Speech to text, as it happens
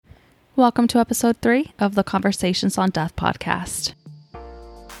Welcome to episode 3 of the Conversations on Death podcast.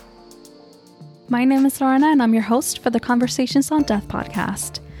 My name is Lorena and I'm your host for the Conversations on Death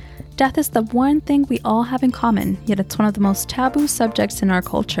podcast. Death is the one thing we all have in common, yet it's one of the most taboo subjects in our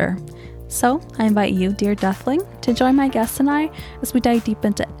culture. So I invite you, dear Deathling, to join my guests and I as we dive deep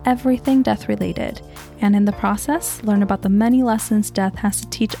into everything death related, and in the process, learn about the many lessons death has to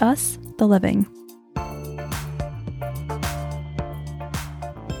teach us, the living.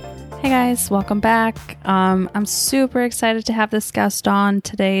 Hey guys, welcome back. I'm super excited to have this guest on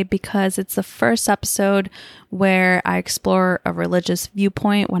today because it's the first episode where I explore a religious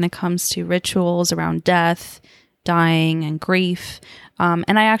viewpoint when it comes to rituals around death, dying, and grief.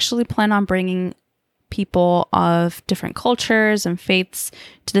 And I actually plan on bringing people of different cultures and faiths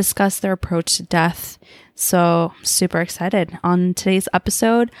to discuss their approach to death. So super excited. On today's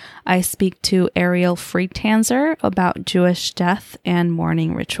episode, I speak to Ariel Friedtanzer about Jewish death and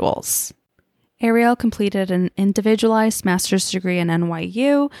mourning rituals. Ariel completed an individualized master's degree in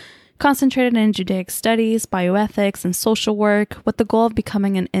NYU, concentrated in Judaic studies, bioethics, and social work with the goal of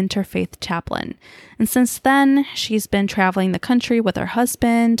becoming an interfaith chaplain. And since then, she's been traveling the country with her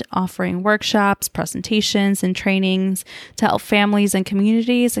husband, offering workshops, presentations, and trainings to help families and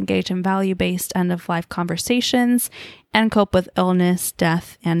communities engage in value-based end-of-life conversations and cope with illness,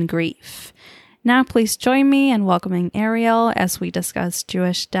 death, and grief. Now, please join me in welcoming Ariel as we discuss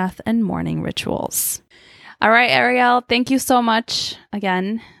Jewish death and mourning rituals. All right, Ariel, thank you so much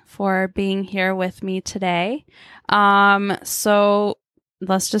again for being here with me today. So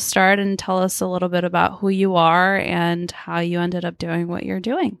let's just start and tell us a little bit about who you are and how you ended up doing what you're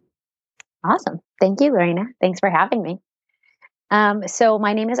doing. Awesome. Thank you, Lorena. Thanks for having me. So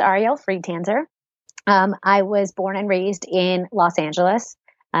my name is Ariel Friedtanzer. I was born and raised in Los Angeles,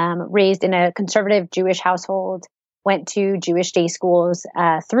 raised in a conservative Jewish household, went to Jewish day schools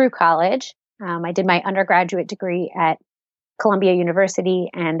through college. I did my undergraduate degree at Columbia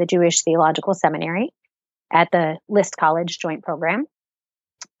University and the Jewish Theological Seminary at the List College Joint Program.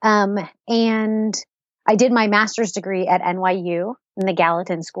 And I did my master's degree at NYU in the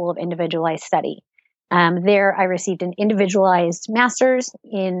Gallatin School of Individualized Study. There I received an individualized master's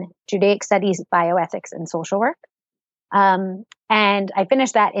in Judaic Studies, Bioethics, and Social Work. And I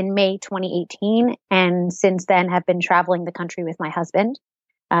finished that in May 2018, and since then have been traveling the country with my husband.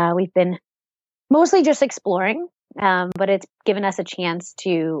 We've been mostly just exploring, but it's given us a chance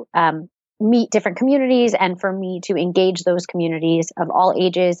to meet different communities and for me to engage those communities of all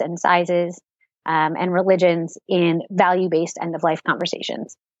ages and sizes and religions in value-based end-of-life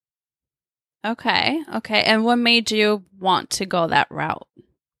conversations. Okay. And what made you want to go that route?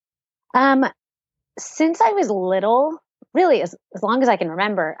 Since I was little, really as long as I can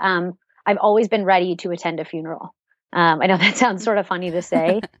remember, I've always been ready to attend a funeral. I know that sounds sort of funny to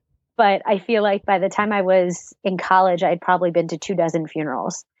say, but I feel like by the time I was in college, I'd probably been to 24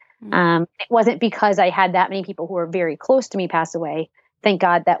 funerals. It wasn't because I had that many people who were very close to me pass away. Thank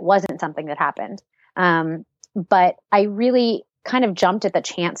God that wasn't something that happened. But I really kind of jumped at the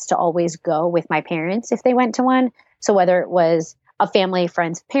chance to always go with my parents if they went to one. So whether it was a family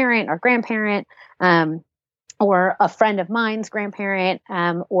friend's parent or grandparent, or a friend of mine's grandparent,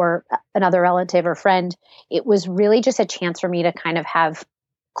 or another relative or friend, it was really just a chance for me to kind of have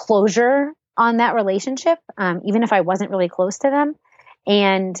closure on that relationship, even if I wasn't really close to them.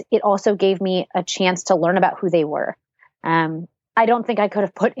 And it also gave me a chance to learn about who they were. I don't think I could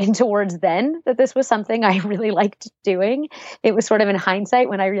have put into words then that this was something I really liked doing. It was sort of in hindsight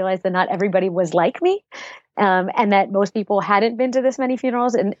when I realized that not everybody was like me, and that most people hadn't been to this many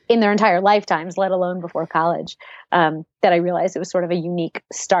funerals in their entire lifetimes, let alone before college, that I realized it was sort of a unique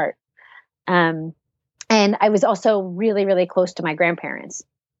start. And I was also really, really close to my grandparents.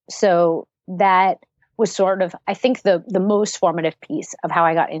 So that was sort of, I think, the most formative piece of how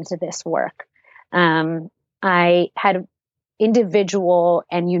I got into this work. I had individual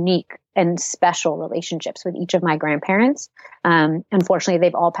and unique and special relationships with each of my grandparents. Unfortunately,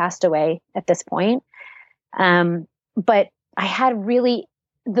 they've all passed away at this point. But I had really,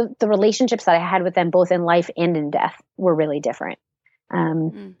 the relationships that I had with them, both in life and in death, were really different.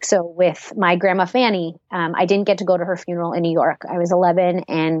 So with my grandma Fanny, I didn't get to go to her funeral in New York. I was 11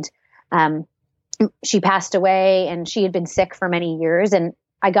 and she passed away, and she had been sick for many years, and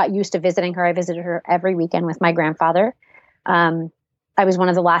I got used to visiting her. I visited her every weekend with my grandfather. I was one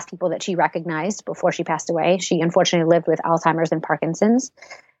of the last people that she recognized before she passed away. She unfortunately lived with Alzheimer's and Parkinson's.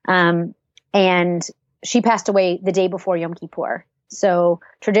 And she passed away the day before Yom Kippur. So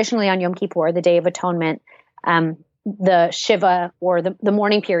traditionally on Yom Kippur, the Day of Atonement, the Shiva or the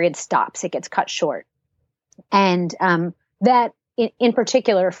mourning period stops. It gets cut short. And that in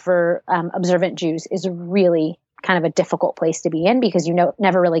particular for observant Jews, is really kind of a difficult place to be in because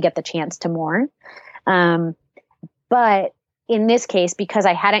never really get the chance to mourn. But in this case, because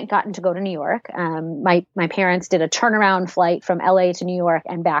I hadn't gotten to go to New York, my parents did a turnaround flight from LA to New York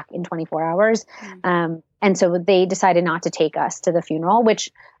and back in 24 hours. And so they decided not to take us to the funeral,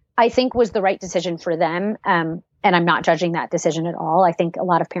 which I think was the right decision for them. And I'm not judging that decision at all. I think a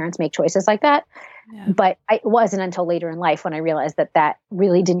lot of parents make choices like that. Yeah. But it wasn't until later in life when I realized that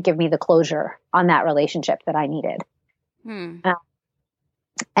really didn't give me the closure on that relationship that I needed.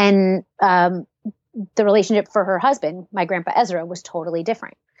 And the relationship for her husband, my grandpa Ezra, was totally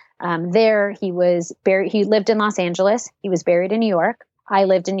different. There he was buried. He lived in Los Angeles. He was buried in New York. I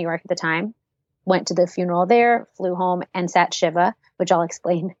lived in New York at the time, went to the funeral there, flew home and sat Shiva, which I'll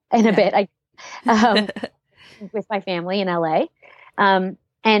explain in a bit. With my family in LA.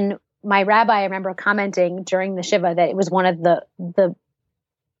 And my rabbi, I remember commenting during the Shiva that it was one of the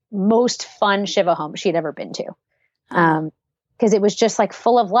most fun Shiva homes she'd ever been to. Because it was just like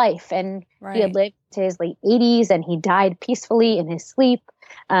full of life, and he had lived to his late 80s and he died peacefully in his sleep.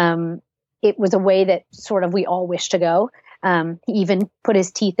 It was a way that sort of we all wish to go. He even put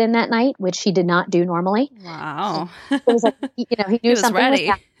his teeth in that night, which he did not do normally. Wow. So it was like, he knew something was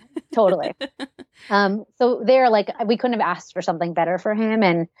happening. Totally. So there, like, we couldn't have asked for something better for him.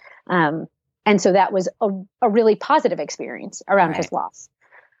 And so that was a really positive experience around his loss.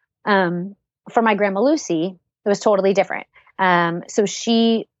 For my grandma Lucy, it was totally different. So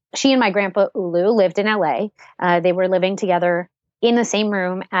she and my grandpa Ulu lived in LA. They were living together in the same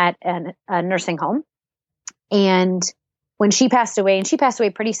room at a nursing home. And when she passed away, and she passed away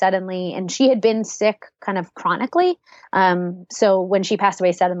pretty suddenly, and she had been sick kind of chronically. So when she passed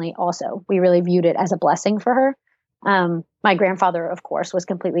away suddenly also, we really viewed it as a blessing for her. My grandfather, of course, was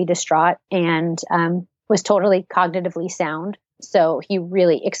completely distraught and was totally cognitively sound. So he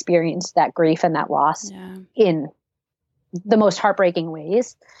really experienced that grief and that loss in the most heartbreaking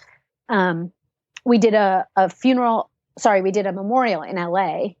ways. We did a memorial in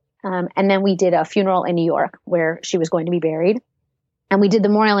LA. And then we did a funeral in New York where she was going to be buried. And we did the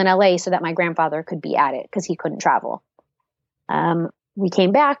memorial in LA so that my grandfather could be at it because he couldn't travel. We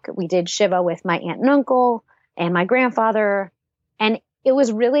came back, we did Shiva with my aunt and uncle and my grandfather. And it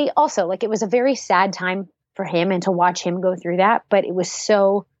was really also like, it was a very sad time for him and to watch him go through that. But it was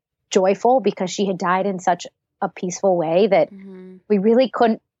so joyful because she had died in such a peaceful way that we really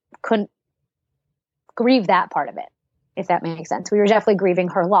couldn't grieve that part of it. If that makes sense. We were definitely grieving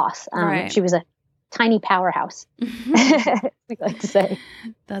her loss. She was a tiny powerhouse, we like to say.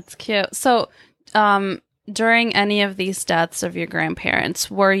 That's cute. So during any of these deaths of your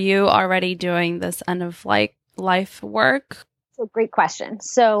grandparents, were you already doing this end of life work? So great question.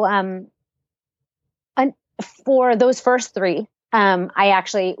 So for those first three, I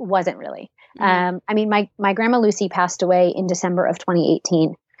actually wasn't really. I mean, my grandma Lucy passed away in December of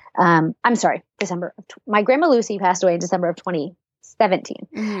 2018. I'm sorry, my grandma Lucy passed away in December of 2017.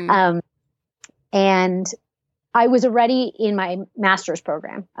 And I was already in my master's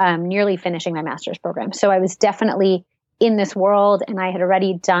program, nearly finishing my master's program. So I was definitely in this world, and I had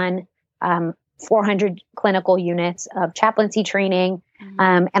already done 400 clinical units of chaplaincy training.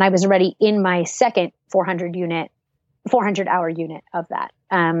 And I was already in my second 400-hour unit of that.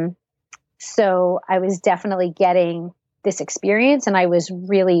 So I was definitely getting this experience, and I was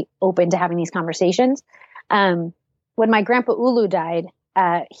really open to having these conversations. When my grandpa Ulu died,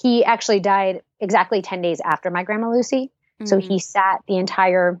 he actually died exactly 10 days after my grandma Lucy. So he sat the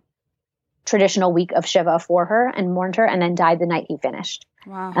entire traditional week of Shiva for her and mourned her, and then died the night he finished.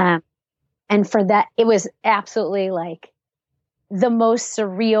 Wow. And for that, it was absolutely like the most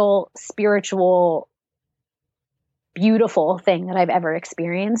surreal, spiritual, beautiful thing that I've ever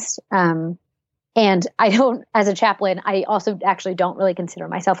experienced. And I don't, as a chaplain, I also actually don't really consider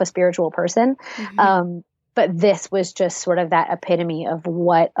myself a spiritual person. But this was just sort of that epitome of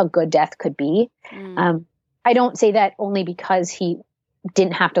what a good death could be. I don't say that only because he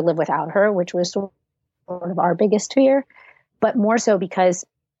didn't have to live without her, which was sort of our biggest fear, but more so because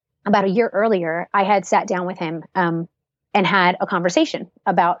about a year earlier, I had sat down with him and had a conversation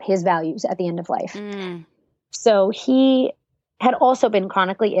about his values at the end of life. So he had also been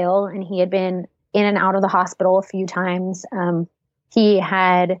chronically ill, and he had been in and out of the hospital a few times. He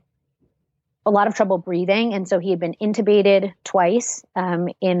had a lot of trouble breathing. And so he had been intubated twice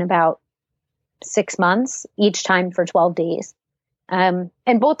in about 6 months, each time for 12 days. And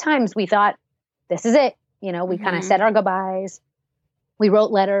both times we thought, this is it. We kind of said our goodbyes. We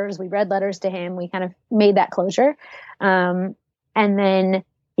wrote letters. We read letters to him. We kind of made that closure. And then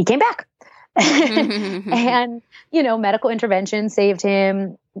he came back. And, medical intervention saved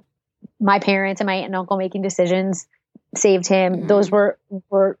him. My parents and my aunt and uncle making decisions saved him. Mm-hmm. Those were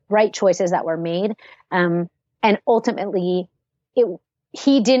right choices that were made. And ultimately,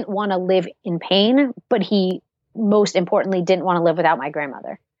 he didn't want to live in pain, but he most importantly didn't want to live without my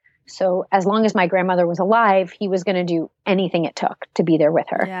grandmother. So as long as my grandmother was alive, he was going to do anything it took to be there with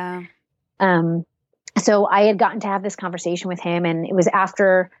her. Yeah. So I had gotten to have this conversation with him, and it was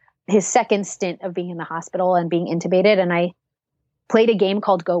after his second stint of being in the hospital and being intubated. And I played a game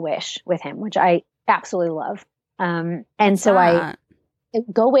called Go Wish with him, which I absolutely love. And What's so that?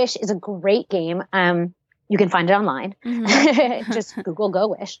 Go Wish is a great game. You can find it online. Mm-hmm. Just Google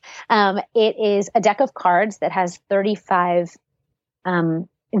Go Wish. It is a deck of cards that has 35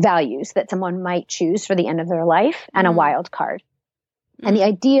 values that someone might choose for the end of their life and a wild card. And the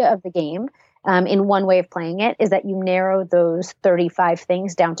idea of the game, in one way of playing it, is that you narrow those 35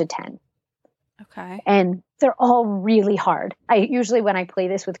 things down to 10. Okay. And they're all really hard. Usually when I play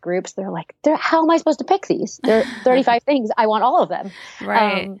this with groups, they're like, how am I supposed to pick these? There are 35 things. I want all of them.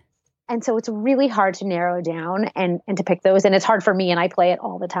 Right. And so it's really hard to narrow down and to pick those. And it's hard for me, and I play it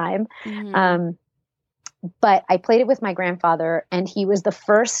all the time. Mm-hmm. But I played it with my grandfather, and he was the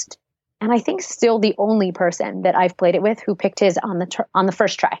first, and I think still the only person that I've played it with who picked his on the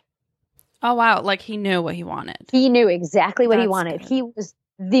first try. Oh, wow. Like he knew what he wanted. He knew exactly what he That's wanted. good. He was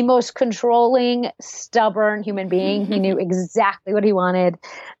the most controlling, stubborn human being. He knew exactly what he wanted.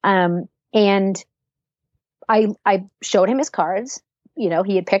 And I showed him his cards. He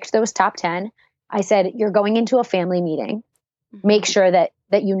had picked those top 10. I said, you're going into a family meeting. Make sure that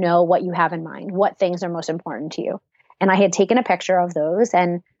you know what you have in mind, what things are most important to you. And I had taken a picture of those.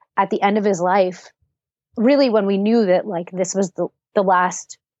 And at the end of his life, really when we knew that like this was the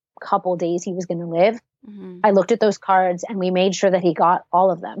last couple days he was going to live, I looked at those cards and we made sure that he got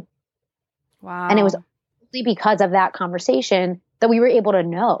all of them. Wow. And it was only because of that conversation that we were able to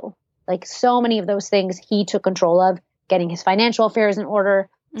know, like so many of those things he took control of, getting his financial affairs in order,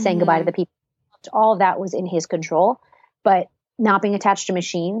 saying goodbye to the people. All of that was in his control, but not being attached to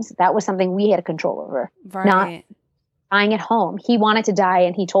machines, that was something we had control over. Right. Not dying at home. He wanted to die,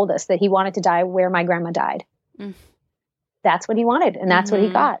 and he told us that he wanted to die where my grandma died. That's what he wanted, and that's what he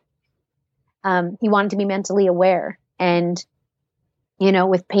got. He wanted to be mentally aware. And,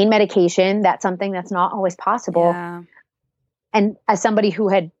 with pain medication, that's something that's not always possible. Yeah. And as somebody who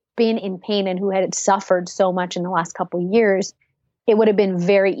had been in pain and who had suffered so much in the last couple of years, it would have been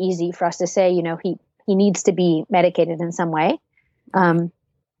very easy for us to say, he needs to be medicated in some way.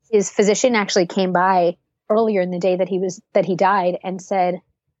 His physician actually came by earlier in the day that he died and said,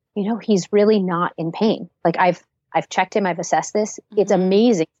 he's really not in pain. Like I've checked him, I've assessed this. It's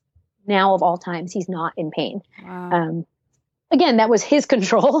amazing. Now of all times, he's not in pain. Wow. Again, that was his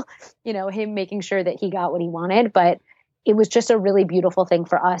control, him making sure that he got what he wanted. But it was just a really beautiful thing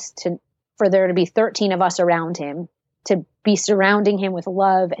for us for there to be 13 of us around him, to be surrounding him with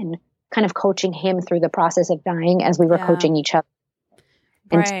love and kind of coaching him through the process of dying as we were coaching each other.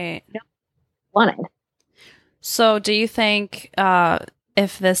 Right. Wanted. So do you think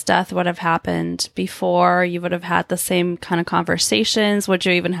if this death would have happened before, you would have had the same kind of conversations? Would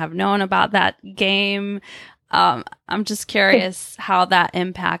you even have known about that game? I'm just curious how that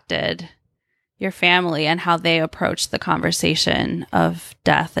impacted your family and how they approached the conversation of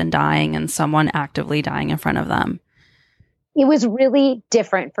death and dying and someone actively dying in front of them. It was really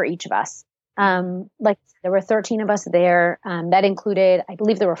different for each of us. Like there were 13 of us there. That included, I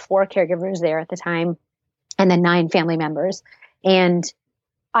believe there were 4 caregivers there at the time, and then 9 family members. And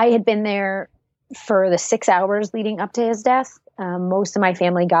I had been there for the 6 hours leading up to his death. Most of my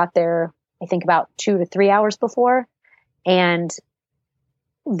family got there, I think about 2 to 3 hours before. And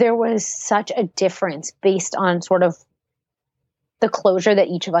there was such a difference based on sort of the closure that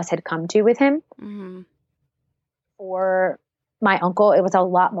each of us had come to with him. For my uncle, it was a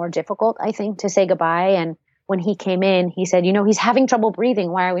lot more difficult, I think, to say goodbye. And when he came in, he said, he's having trouble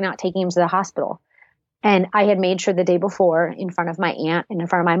breathing. Why are we not taking him to the hospital? And I had made sure the day before in front of my aunt and in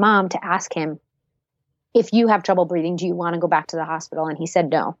front of my mom to ask him, if you have trouble breathing, do you want to go back to the hospital? And he said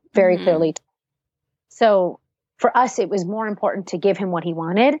no, very clearly. So for us, it was more important to give him what he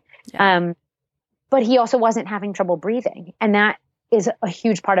wanted. Yeah. But he also wasn't having trouble breathing. And that is a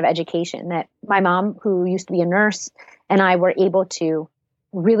huge part of education, that my mom, who used to be a nurse, and I were able to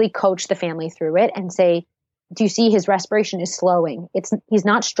really coach the family through it and say, do you see his respiration is slowing? He's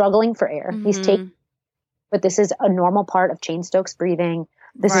not struggling for air. He's taking, but this is a normal part of Cheyne-Stokes breathing.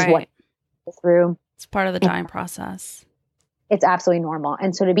 This is what he through. It's part of the dying process. It's absolutely normal.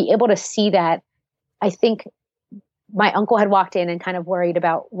 And so to be able to see that, I think my uncle had walked in and kind of worried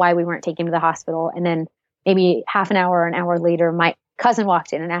about why we weren't taken to the hospital. And then maybe half an hour or an hour later, my cousin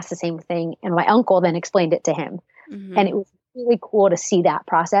walked in and asked the same thing. And my uncle then explained it to him. Mm-hmm. And it was really cool to see that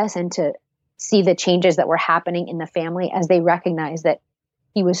process and to see the changes that were happening in the family as they recognized that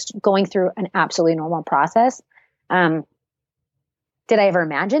he was going through an absolutely normal process. Did I ever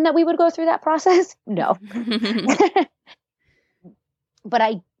imagine that we would go through that process? No. But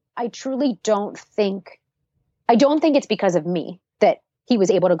I truly don't think it's because of me that he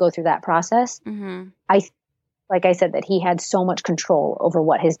was able to go through that process. Mm-hmm. Like I said, that he had so much control over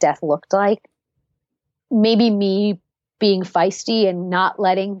what his death looked like. Maybe me being feisty and not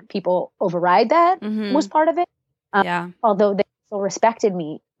letting people override that was part of it. Although they still respected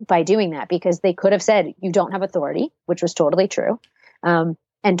me by doing that, because they could have said, you don't have authority, which was totally true, and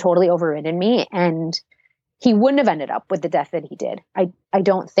totally overridden me. And he wouldn't have ended up with the death that he did. I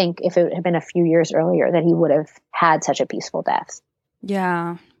don't think if it had been a few years earlier that he would have had such a peaceful death.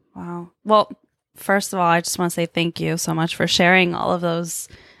 Yeah. Wow. Well, first of all, I just want to say thank you so much for sharing all of those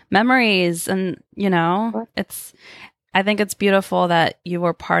memories. And, I think it's beautiful that you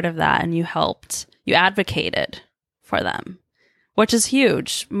were part of that and you advocated for them, which is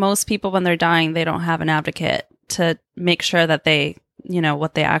huge. Most people, when they're dying, they don't have an advocate to make sure that they,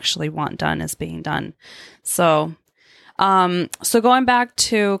 what they actually want done is being done. So, so going back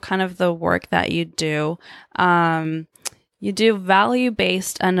to kind of the work that you do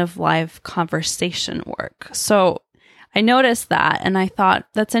value-based end-of-life conversation work. So I noticed that, and I thought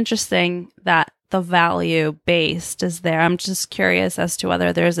that's interesting that the value-based is there. I'm just curious as to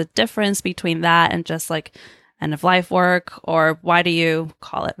whether there's a difference between that and just like end-of-life work, or why do you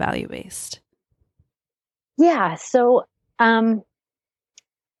call it value-based? Yeah. So, I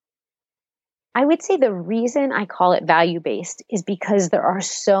would say the reason I call it value-based is because there are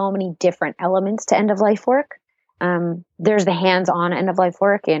so many different elements to end-of-life work. There's the hands-on end-of-life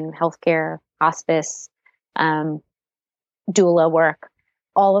work in healthcare, hospice, doula work.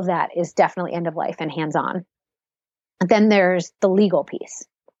 All of that is definitely end-of-life and hands-on. Then there's the legal piece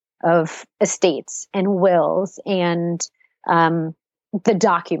of estates and wills and the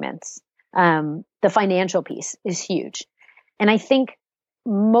documents. The financial piece is huge. And I think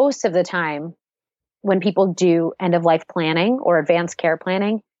most of the time when people do end-of-life planning or advanced care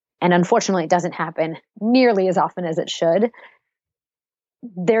planning, and unfortunately it doesn't happen nearly as often as it should,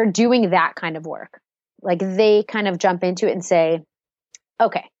 they're doing that kind of work. Like they kind of jump into it and say,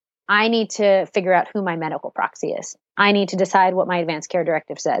 okay, I need to figure out who my medical proxy is. I need to decide what my advanced care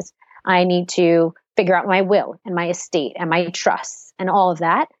directive says. I need to figure out my will and my estate and my trusts and all of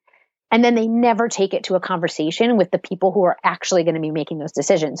that. And then they never take it to a conversation with the people who are actually going to be making those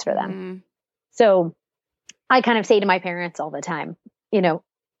decisions for them. Mm. So I kind of say to my parents all the time,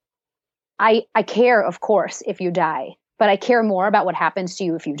 I care, of course, if you die, but I care more about what happens to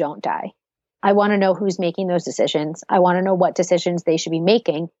you if you don't die. I want to know who's making those decisions. I want to know what decisions they should be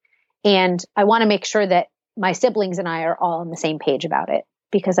making. And I want to make sure that my siblings and I are all on the same page about it,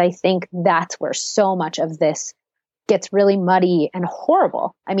 because I think that's where so much of this gets really muddy and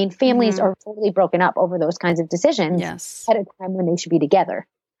horrible. I mean, families are totally broken up over those kinds of decisions at a time when they should be together.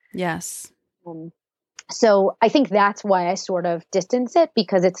 Yes. So I think that's why I sort of distance it,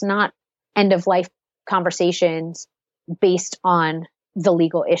 because it's not end of life conversations based on the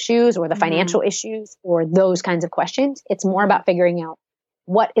legal issues or the financial issues or those kinds of questions. It's more about figuring out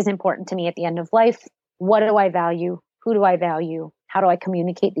what is important to me at the end of life. What do I value? Who do I value? How do I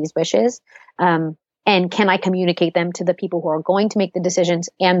communicate these wishes? And can I communicate them to the people who are going to make the decisions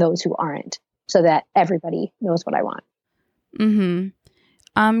and those who aren't, so that everybody knows what I want? Mm-hmm.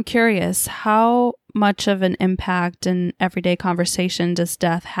 I'm curious, how much of an impact in everyday conversation does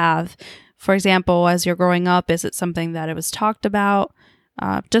death have? For example, as you're growing up, is it something that it was talked about?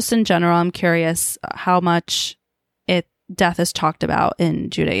 Just in general, I'm curious how much death is talked about in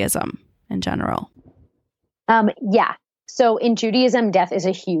Judaism in general. Yeah. So in Judaism, death is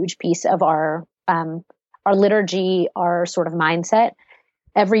a huge piece of our liturgy, our sort of mindset.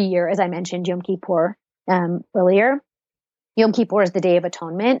 Every year, as I mentioned, Yom Kippur earlier, Yom Kippur is the Day of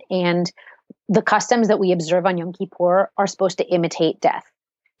Atonement, and the customs that we observe on Yom Kippur are supposed to imitate death.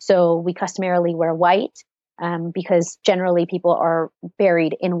 So we customarily wear white because generally people are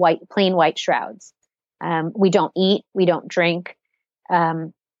buried in plain white shrouds. We don't eat, we don't drink,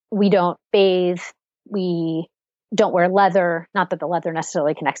 we don't bathe, we don't wear leather. Not that the leather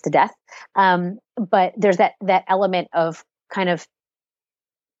necessarily connects to death, but there's that element of kind of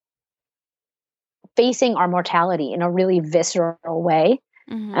facing our mortality in a really visceral way.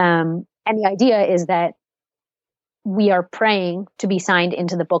 And the idea is that we are praying to be signed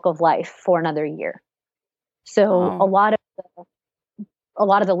into the book of life for another year. So Oh. a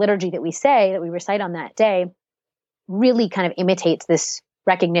lot of the liturgy that we say, that we recite on that day, really kind of imitates this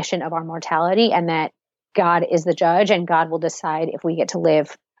recognition of our mortality, and that God is the judge and God will decide if we get to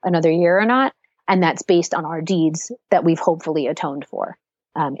live another year or not. And that's based on our deeds that we've hopefully atoned for,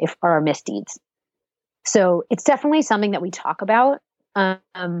 if our misdeeds. So it's definitely something that we talk about. I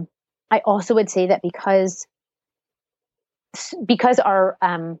also would say that because our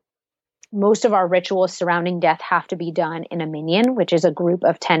most of our rituals surrounding death have to be done in a minyan, which is a group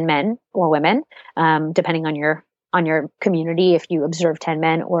of 10 men or women, depending on your community, if you observe 10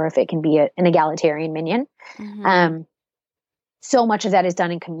 men or if it can be an egalitarian minyan. Mm-hmm. So much of that is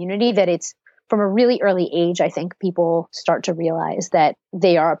done in community that it's from a really early age, I think people start to realize that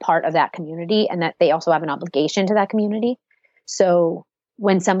they are a part of that community and that they also have an obligation to that community. So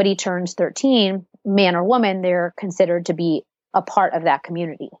when somebody turns 13, man or woman, they're considered to be a part of that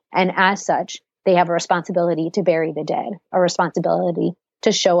community. And as such, they have a responsibility to bury the dead, a responsibility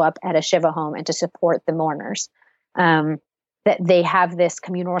to show up at a Shiva home and to support the mourners. That they have this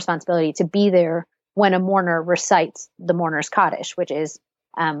communal responsibility to be there when a mourner recites the mourner's Kaddish, which is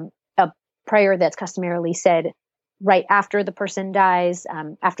a prayer that's customarily said right after the person dies,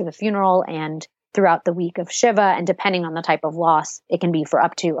 after the funeral, and throughout the week of Shiva. And depending on the type of loss, it can be for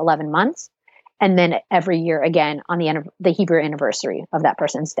up to 11 months. And then every year again on the Hebrew anniversary of that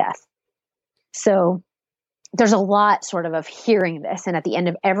person's death. So there's a lot sort of hearing this. And at the end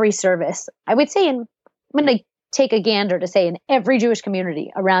of every service, I would say I'm going to take a gander to say in every Jewish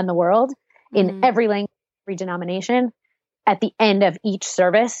community around the world, in every language, every denomination, at the end of each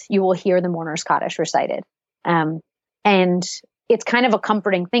service, you will hear the mourner's Kaddish recited. And it's kind of a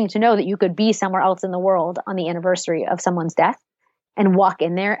comforting thing to know that you could be somewhere else in the world on the anniversary of someone's death and walk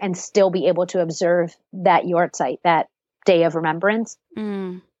in there and still be able to observe that Yortzeit, that day of remembrance,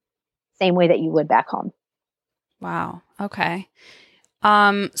 same way that you would back home. Wow. Okay.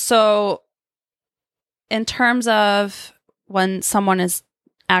 So in terms of when someone is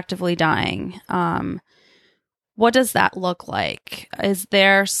actively dying, what does that look like? Is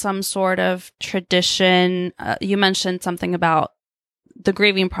there some sort of tradition? You mentioned something about the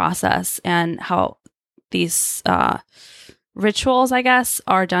grieving process and how these rituals, I guess,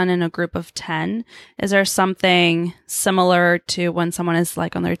 are done in a group of 10. Is there something similar to when someone is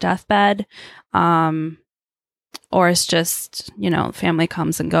like on their deathbed? Or it's just, family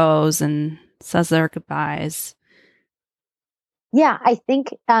comes and goes and says their goodbyes? Yeah, I think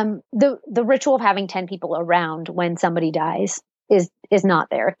the ritual of having 10 people around when somebody dies is not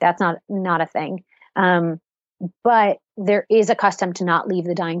there. That's not a thing. But there is a custom to not leave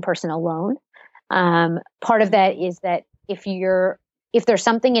the dying person alone. Part of that is that if there's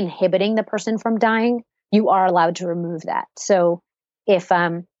something inhibiting the person from dying, you are allowed to remove that. So if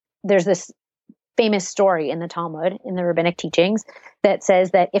there's this famous story in the Talmud, in the rabbinic teachings, that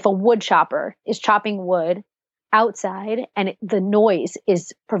says that if a wood chopper is chopping wood outside and the noise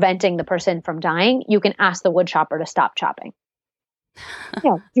is preventing the person from dying, you can ask the wood chopper to stop chopping.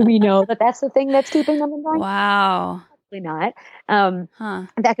 Do we know that that's the thing that's keeping them from dying? Wow. Probably not.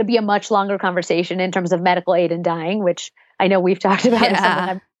 That could be a much longer conversation in terms of medical aid in dying, which I know we've talked about as something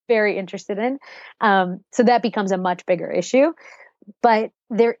I'm very interested in. So that becomes a much bigger issue. But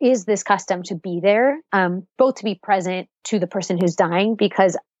there is this custom to be there, both to be present to the person who's dying,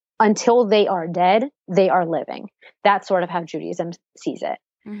 because until they are dead, they are living. That's sort of how Judaism sees it.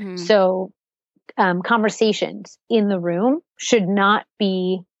 Mm-hmm. So conversations in the room should not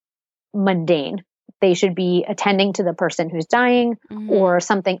be mundane. They should be attending to the person who's dying, or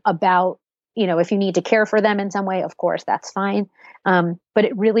something about, if you need to care for them in some way, of course, that's fine. But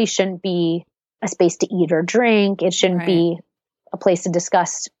it really shouldn't be a space to eat or drink. It shouldn't be a place to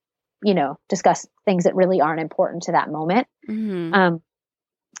discuss things that really aren't important to that moment. Mm-hmm.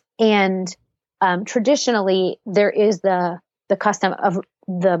 And traditionally, there is the custom of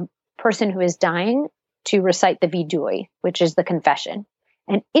the person who is dying to recite the vidui, which is the confession.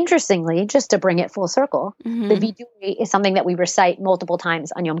 And interestingly, just to bring it full circle, the vidui is something that we recite multiple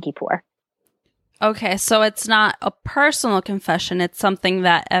times on Yom Kippur. Okay, so it's not a personal confession. It's something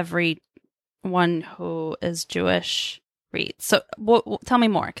that everyone who is Jewish reads. So tell me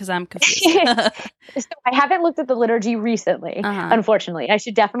more, because I'm confused. So I haven't looked at the liturgy recently, unfortunately. I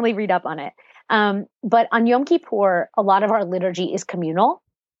should definitely read up on it. But on Yom Kippur, a lot of our liturgy is communal.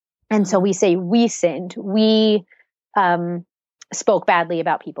 And so we say, we sinned, we spoke badly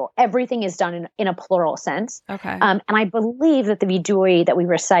about people. Everything is done in a plural sense. Okay. And I believe that the vidui that we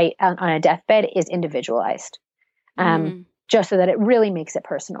recite on a deathbed is individualized, just so that it really makes it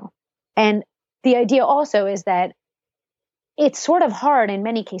personal. And the idea also is that it's sort of hard in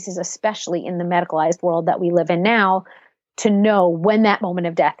many cases, especially in the medicalized world that we live in now, to know when that moment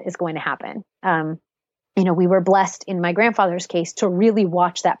of death is going to happen. We were blessed in my grandfather's case to really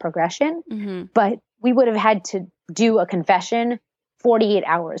watch that progression, but we would have had to do a confession 48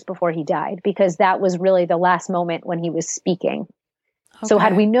 hours before he died, because that was really the last moment when he was speaking. Okay. So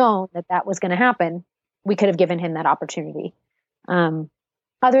had we known that that was going to happen, we could have given him that opportunity.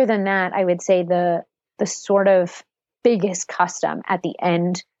 Other than that, I would say the sort of biggest custom at the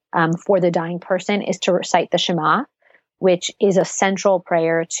end for the dying person is to recite the Shema, which is a central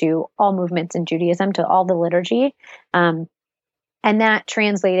prayer to all movements in Judaism, to all the liturgy. And that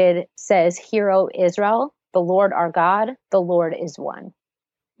translated says, "Hear, O Israel, the Lord our God, the Lord is one."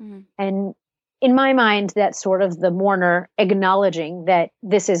 And in my mind, that's sort of the mourner acknowledging that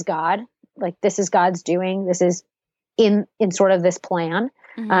this is God, like this is God's doing, this is in sort of this plan,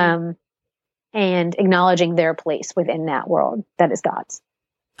 and acknowledging their place within that world that is God's.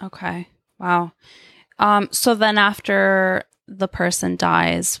 Okay. Wow. So then after the person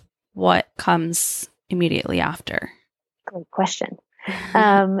dies, what comes immediately after? Great question.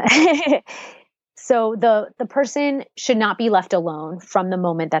 So the person should not be left alone from the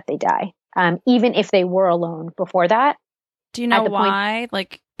moment that they die, even if they were alone before that. Do you know why?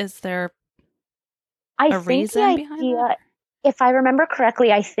 Is there a reason behind that? If I remember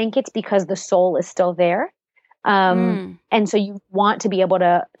correctly, I think it's because the soul is still there. And so you want to be able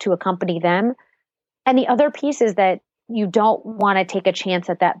to accompany them. And the other piece is that you don't want to take a chance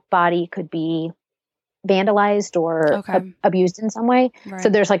that body could be vandalized or abused in some way. Right. So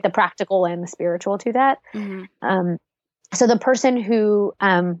there's the practical and the spiritual to that. So the person who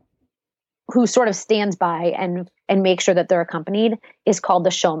sort of stands by and makes sure that they're accompanied is called the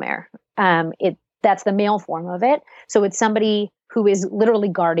shomer. That's the male form of it. So it's somebody who is literally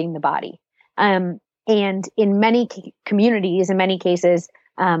guarding the body. And in many communities, in many cases,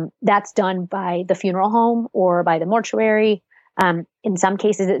 that's done by the funeral home or by the mortuary. In some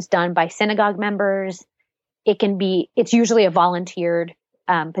cases, it's done by synagogue members. It's usually a volunteered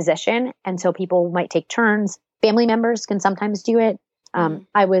position. And so people might take turns. Family members can sometimes do it.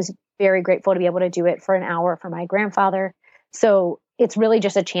 I was very grateful to be able to do it for an hour for my grandfather. So it's really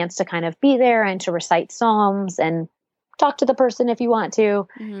just a chance to kind of be there and to recite Psalms and talk to the person if you want to,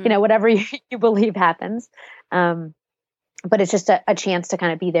 whatever you believe happens. But it's just a chance to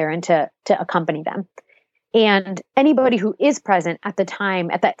kind of be there and to accompany them. And anybody who is present at the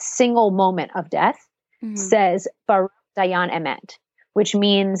time, at that single moment of death, says, Baruch Dayan Emet, which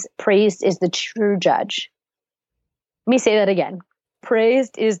means praised is the true judge. Let me say that again.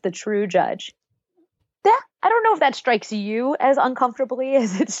 Praised is the true judge. I don't know if that strikes you as uncomfortably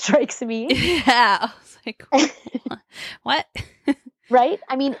as it strikes me. Yeah. I was like, what? Right?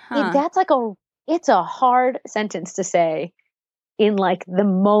 I mean, it's a hard sentence to say in the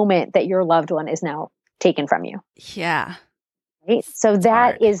moment that your loved one is now taken from you. Yeah. Right? So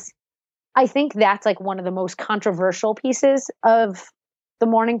I think that's one of the most controversial pieces of the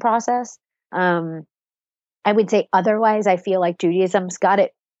mourning process. I would say otherwise, I feel like Judaism's got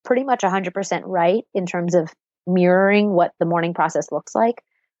it pretty much 100% right in terms of mirroring what the mourning process looks like.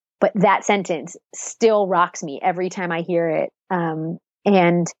 But that sentence still rocks me every time I hear it.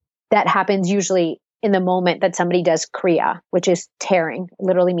 And that happens usually in the moment that somebody does kriya, which is tearing,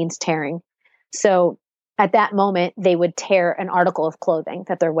 literally means tearing. So at that moment, they would tear an article of clothing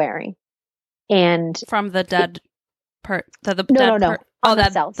that they're wearing. And from the dead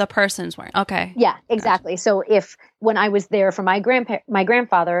the person's wearing. Okay. Yeah, exactly. Gotcha. So when I was there for my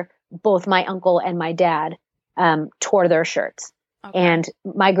grandfather, both my uncle and my dad tore their shirts. Okay. And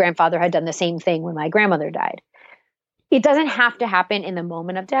my grandfather had done the same thing when my grandmother died. It doesn't have to happen in the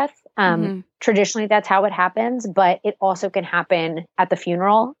moment of death. Traditionally, that's how it happens, but it also can happen at the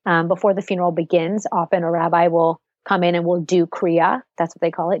funeral. Before the funeral begins, often a rabbi will come in and will do kriya. That's what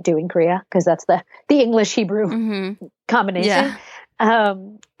they call it, doing kriya, because that's the English Hebrew combination. Yeah.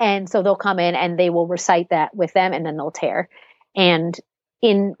 And so they'll come in and they will recite that with them, and then they'll tear. And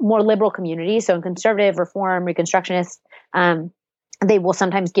in more liberal communities, so in conservative, reform, reconstructionist, they will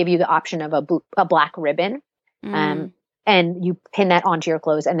sometimes give you the option of a black ribbon. And you pin that onto your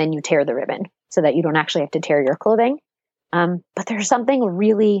clothes and then you tear the ribbon so that you don't actually have to tear your clothing. But there's something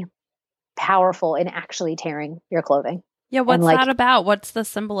really powerful in actually tearing your clothing. Yeah. What's that about? What's the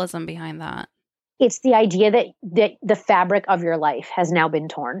symbolism behind that? It's the idea that the fabric of your life has now been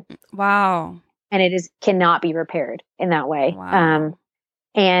torn. Wow. And it cannot be repaired in that way. Wow.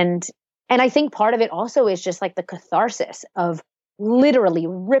 And I think part of it also is just the catharsis of literally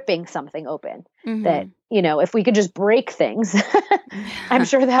ripping something open. That, if we could just break things, I'm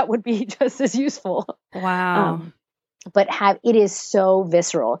sure that would be just as useful. Wow. but it is so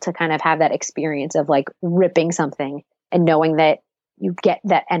visceral to kind of have that experience of like ripping something and knowing that you get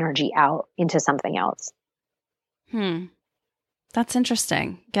that energy out into something else. That's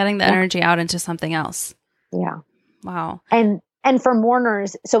interesting. Getting the energy out into something else. Yeah. Wow. And for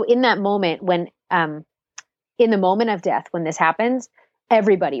mourners, so in that moment when, in the moment of death, when this happens,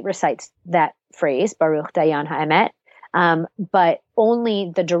 everybody recites that phrase, Baruch Dayan Ha'emet, but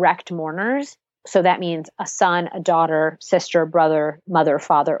only the direct mourners. So that means a son, a daughter, sister, brother, mother,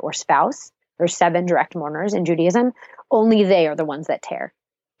 father, or spouse. There's 7 direct mourners in Judaism. Only they are the ones that tear.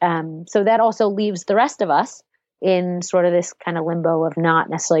 So that also leaves the rest of us in sort of this kind of limbo of not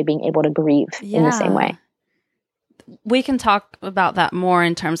necessarily being able to grieve in the same way. We can talk about that more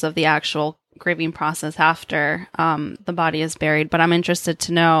in terms of the actual grieving process after the body is buried, but I'm interested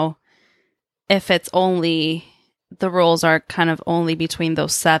to know if it's only, the rules are kind of only between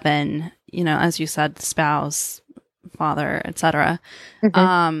those 7, as you said, spouse, father, etc.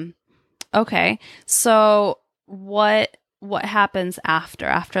 Okay, so what happens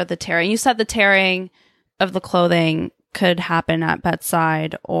after the tearing? You said the tearing of the clothing could happen at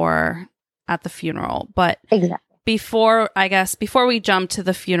bedside or at the funeral, but exactly. Before we jump to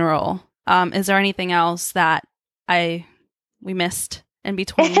the funeral, is there anything else that we missed in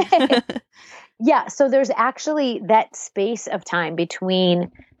between? Yeah, so there's actually that space of time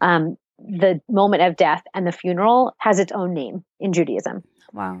between the moment of death and the funeral has its own name in Judaism.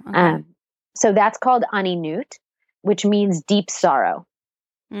 Wow. Okay. So that's called aninut, which means deep sorrow.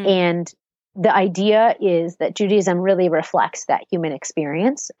 And the idea is that Judaism really reflects that human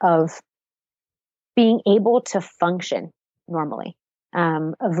experience of being able to function normally,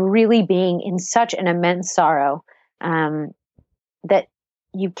 of really being in such an immense sorrow that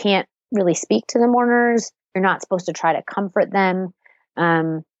you can't really speak to the mourners. You're not supposed to try to comfort them,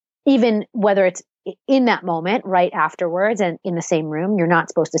 even whether it's in that moment, right afterwards, and in the same room. You're not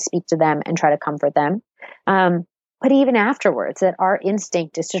supposed to speak to them and try to comfort them. But even afterwards, that our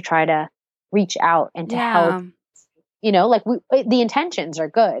instinct is to try to reach out and to help. The intentions are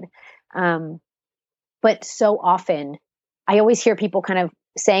good. But so often, I always hear people kind of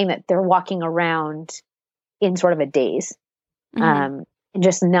saying that they're walking around in sort of a daze, and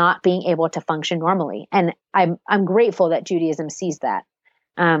just not being able to function normally. And I'm grateful that Judaism sees that.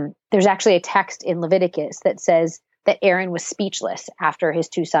 There's actually a text in Leviticus that says that Aaron was speechless after his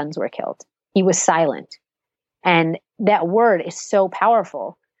 2 sons were killed. He was silent, and that word is so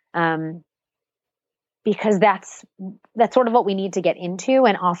powerful. Because that's sort of what we need to get into,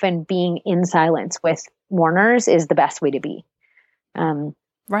 and often being in silence with mourners is the best way to be.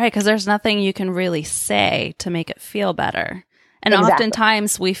 Right, because there's nothing you can really say to make it feel better. And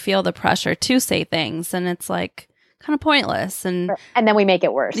oftentimes we feel the pressure to say things, and it's like kind of pointless. And then we make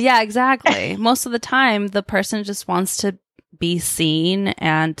it worse. Yeah, exactly. Most of the time, the person just wants to be seen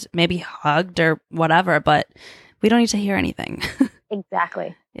and maybe hugged or whatever, but we don't need to hear anything.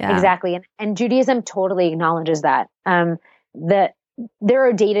 Exactly. Yeah. Exactly. And Judaism totally acknowledges that. That there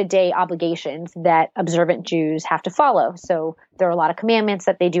are day-to-day obligations that observant Jews have to follow. So there are a lot of commandments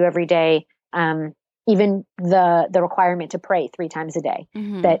that they do every day. Even the requirement to pray 3 times a day.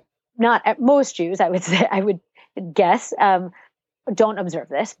 That not at most Jews, I would guess, don't observe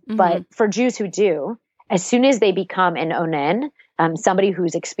this. But for Jews who do, as soon as they become an onen, somebody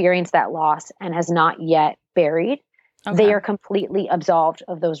who's experienced that loss and has not yet buried, they are completely absolved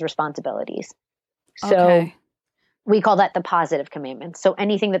of those responsibilities. So we call that the positive commandments. So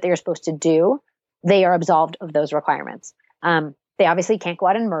anything that they're supposed to do, they are absolved of those requirements. They obviously can't go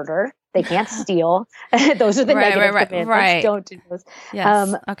out and murder. They can't steal. Those are the negative commandments. Right. Don't do those.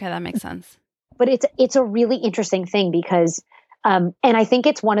 Yes. Okay, that makes sense. But it's a really interesting thing because, and I think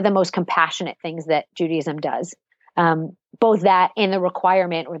it's one of the most compassionate things that Judaism does. Both that and the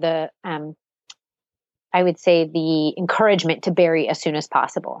requirement or the, I would say the encouragement to bury as soon as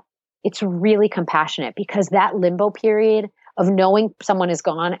possible. It's really compassionate because that limbo period of knowing someone is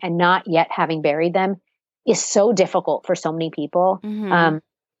gone and not yet having buried them is so difficult for so many people.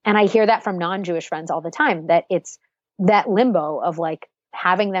 And I hear that from non-Jewish friends all the time, that it's that limbo of like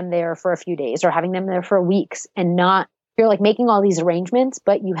having them there for a few days or having them there for weeks and not, you're like making all these arrangements,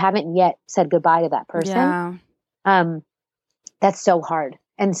 but you haven't yet said goodbye to that person. Yeah. That's so hard.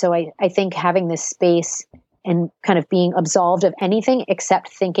 And so I think having this space and kind of being absolved of anything except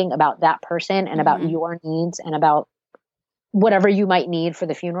thinking about that person and about your needs and about whatever you might need for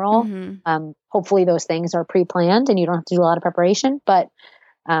the funeral. Hopefully those things are pre-planned and you don't have to do a lot of preparation, but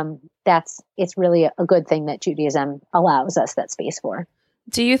it's really a good thing that Judaism allows us that space for.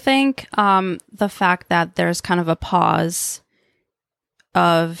 Do you think the fact that there's kind of a pause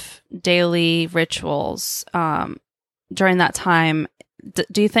of daily rituals during that time,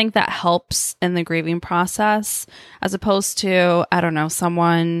 do you think that helps in the grieving process as opposed to, I don't know,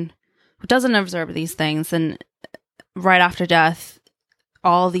 someone who doesn't observe these things and right after death,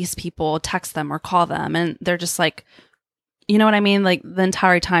 all these people text them or call them and they're just like, you know what I mean? Like the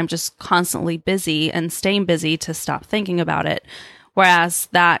entire time just constantly busy and staying busy to stop thinking about it. Whereas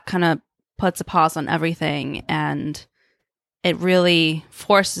that kind of puts a pause on everything and it really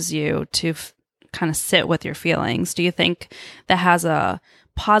forces you to kind of sit with your feelings. Do you think that has a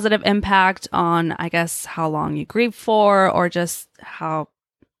positive impact on, I guess, how long you grieve for or just how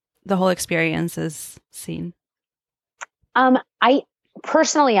the whole experience is seen? I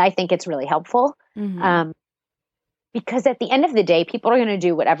personally, I think it's really helpful. Mm-hmm. Because at the end of the day, people are going to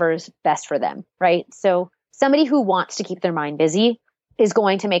do whatever is best for them, right? So somebody who wants to keep their mind busy is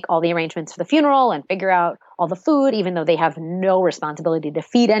going to make all the arrangements for the funeral and figure out all the food, even though they have no responsibility to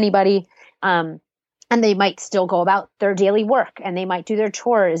feed anybody. And they might still go about their daily work and they might do their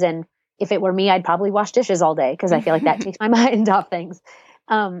chores. And if it were me, I'd probably wash dishes all day because I feel like that takes my mind off things.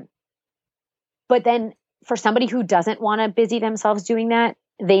 But then for somebody who doesn't want to busy themselves doing that,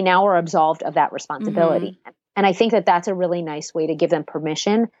 they now are absolved of that responsibility. Mm-hmm. And I think that that's a really nice way to give them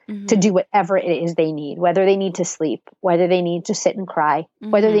permission to do whatever it is they need, whether they need to sleep, whether they need to sit and cry,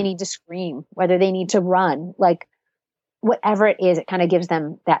 whether they need to scream, whether they need to run, like whatever it is, it kind of gives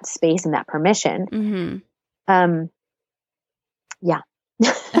them that space and that permission. Yeah.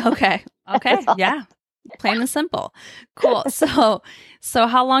 Okay. Yeah. Plain and simple. Cool. So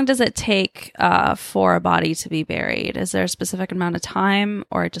how long does it take for a body to be buried? Is there a specific amount of time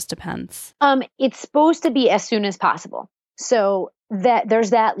or it just depends? It's supposed to be as soon as possible. So that there's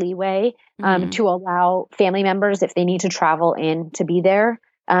that leeway to allow family members, if they need to travel in to be there,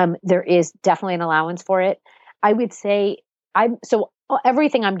 there is definitely an allowance for it. I would say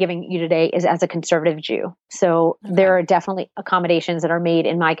everything I'm giving you today is as a conservative Jew. So there are definitely accommodations that are made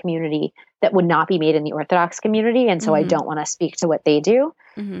in my community that would not be made in the Orthodox community. And so I don't want to speak to what they do.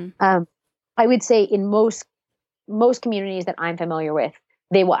 I would say in most communities that I'm familiar with,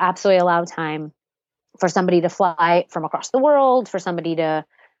 they will absolutely allow time for somebody to fly from across the world, for somebody to,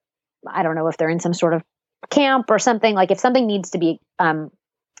 I don't know if they're in some sort of camp or something. Like if something needs to be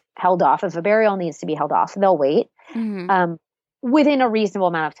held off, if a burial needs to be held off, they'll wait. Within a reasonable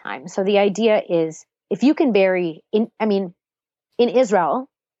amount of time. So the idea is if you can bury in Israel,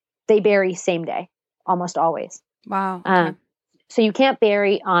 they bury same day, almost always. Wow. Okay. So you can't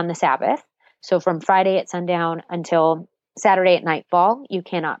bury on the Sabbath. So from Friday at sundown until Saturday at nightfall, you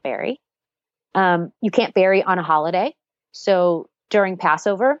cannot bury. You can't bury on a holiday. So during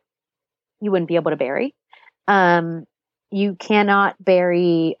Passover, you wouldn't be able to bury. You cannot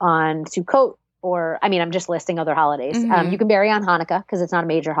bury on Sukkot. Or, I'm just listing other holidays. You can bury on Hanukkah because it's not a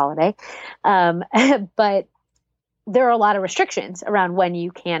major holiday. But there are a lot of restrictions around when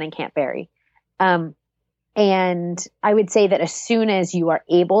you can and can't bury. And I would say that as soon as you are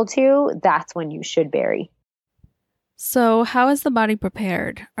able to, that's when you should bury. So how is the body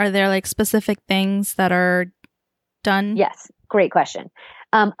prepared? Are there like specific things that are done? Yes. Great question.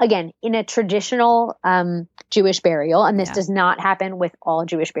 Again, in a traditional Jewish burial, and this does not happen with all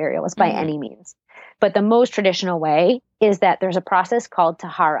Jewish burials by any means, but the most traditional way is that there's a process called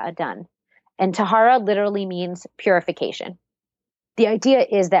tahara done. And tahara literally means purification. The idea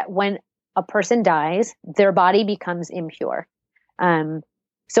is that when a person dies, their body becomes impure.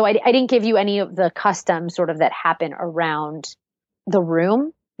 So I didn't give you any of the customs sort of that happen around the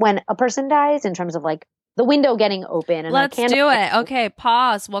room when a person dies in terms of like the window getting open. And let's do it. Okay,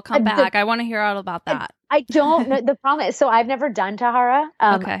 pause. We'll come back. I want to hear all about that. I don't know. The problem is, so I've never done tahara.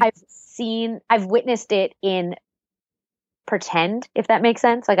 Okay. I've witnessed it in pretend, if that makes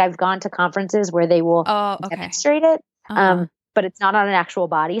sense. Like I've gone to conferences where they will demonstrate it, but it's not on an actual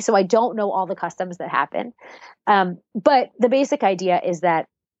body. So I don't know all the customs that happen. But the basic idea is that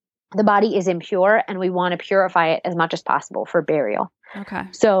the body is impure and we want to purify it as much as possible for burial. Okay.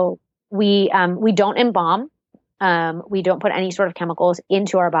 So we don't embalm. We don't put any sort of chemicals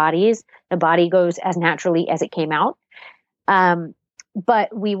into our bodies. The body goes as naturally as it came out.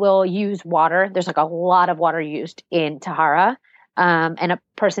 But we will use water. There's like a lot of water used in tahara. And a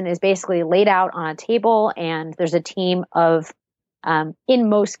person is basically laid out on a table and there's a team of, in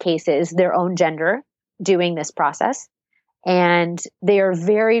most cases, their own gender doing this process. And they are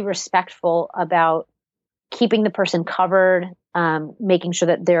very respectful about keeping the person covered, making sure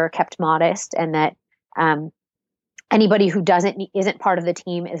that they're kept modest and that anybody who isn't part of the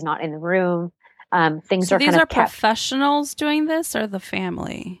team is not in the room. Things so are these kind of are professionals doing this or the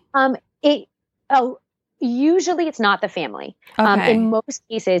family? Usually it's not the family. Okay. In most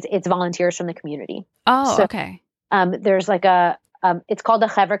cases, it's volunteers from the community. Oh, so, okay. there's like it's called a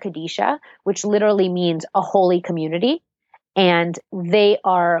Hever Kadisha, which literally means a holy community. And they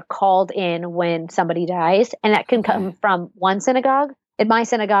are called in when somebody dies. And that can come from one synagogue. In my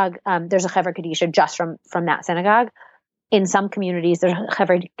synagogue, there's a Hever Kadisha just from that synagogue. In some communities, there's a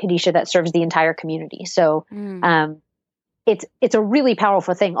Hever Kadisha that serves the entire community. So it's a really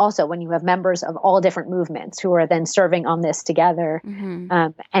powerful thing also when you have members of all different movements who are then serving on this together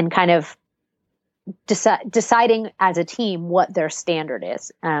and kind of deciding as a team what their standard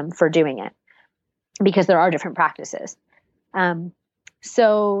is for doing it, because there are different practices.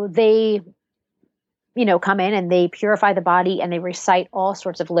 So they, come in and they purify the body and they recite all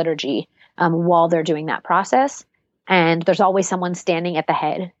sorts of liturgy while they're doing that process. And there's always someone standing at the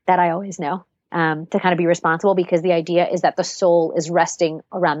head that I always know to kind of be responsible, because the idea is that the soul is resting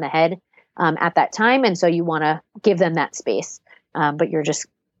around the head at that time. And so you want to give them that space, but you're just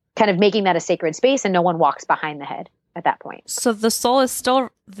kind of making that a sacred space and no one walks behind the head at that point. So the soul is still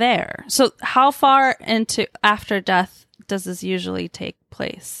there. So how far into after death does this usually take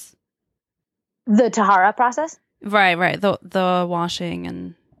place? The tahara process? Right. The washing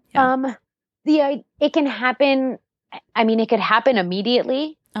and it can happen. I mean, it could happen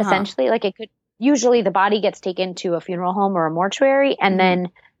immediately, essentially. Like it could, usually the body gets taken to a funeral home or a mortuary, and then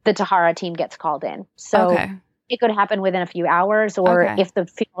the tahara team gets called in. So it could happen within a few hours, or if the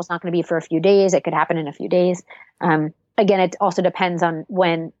funeral's not going to be for a few days, it could happen in a few days. Again, it also depends on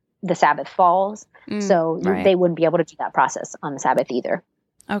when the Sabbath falls. So they wouldn't be able to do that process on the Sabbath either.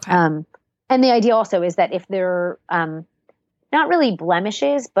 Okay. And the idea also is that if there not really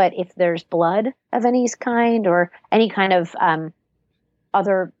blemishes, but if there's blood of any kind or any kind of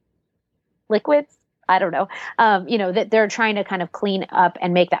other liquids, I don't know, that they're trying to kind of clean up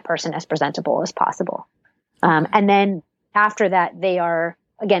and make that person as presentable as possible. And then after that, they are,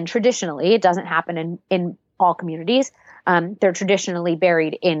 again, traditionally, it doesn't happen in all communities. They're traditionally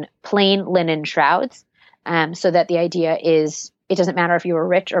buried in plain linen shrouds. So that the idea is, it doesn't matter if you were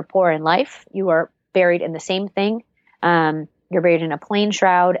rich or poor in life, you are buried in the same thing. You're buried in a plain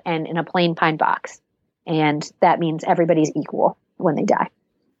shroud and in a plain pine box. And that means everybody's equal when they die.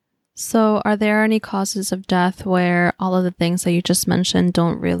 So are there any causes of death where all of the things that you just mentioned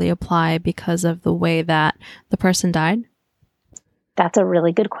don't really apply because of the way that the person died? That's a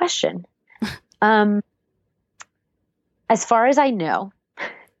really good question. As far as I know,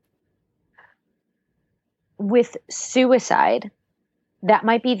 with suicide, that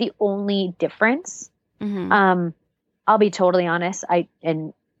might be the only difference. I'll be totally honest. I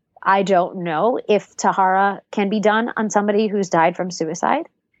don't know if tahara can be done on somebody who's died from suicide.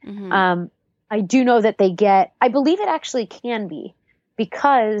 I do know that I believe it actually can be,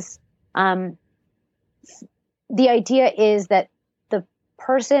 because the idea is that the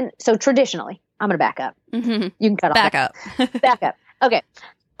person, so traditionally, I'm going to back up. You can cut off. Back up. Back up. Okay.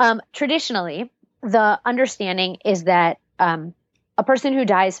 Traditionally, the understanding is that a person who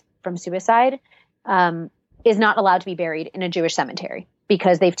dies from suicide is not allowed to be buried in a Jewish cemetery,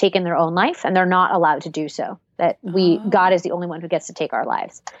 because they've taken their own life and they're not allowed to do so. That God is the only one who gets to take our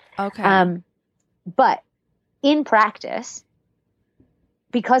lives. Okay. But in practice,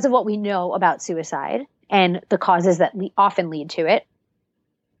 because of what we know about suicide and the causes that often lead to it,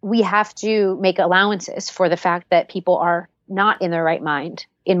 we have to make allowances for the fact that people are not in their right mind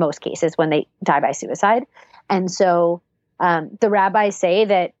in most cases when they die by suicide. And so the rabbis say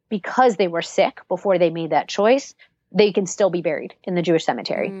that because they were sick before they made that choice, they can still be buried in the Jewish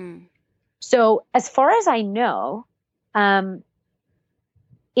cemetery. So as far as I know,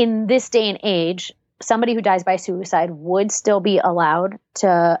 in this day and age, somebody who dies by suicide would still be allowed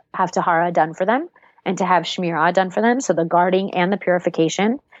to have tahara done for them and to have shmirah done for them, so the guarding and the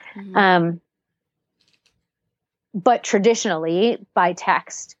purification. But traditionally, by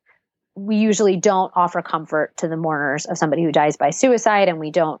text, we usually don't offer comfort to the mourners of somebody who dies by suicide, and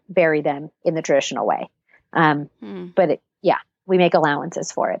we don't bury them in the traditional way. But we make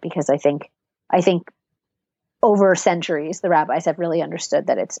allowances for it, because I think over centuries, the rabbis have really understood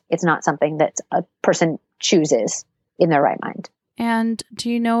that it's not something that a person chooses in their right mind. And do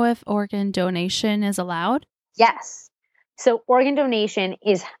you know if organ donation is allowed? Yes. So organ donation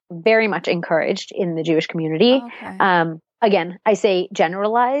is very much encouraged in the Jewish community. Okay. Again, I say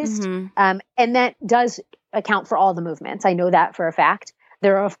generalized, and that does account for all the movements. I know that for a fact.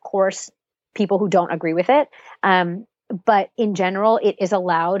 There are, of course, people who don't agree with it. But in general, it is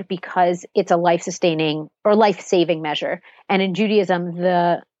allowed because it's a life-sustaining or life-saving measure. And in Judaism,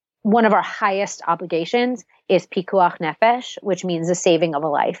 one of our highest obligations is pikuach nefesh, which means the saving of a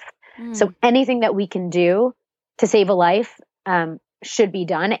life. So anything that we can do to save a life should be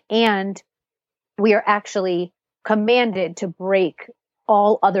done. And we are actually commanded to break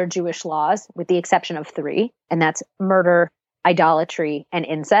all other Jewish laws with the exception of 3, and that's murder, idolatry, and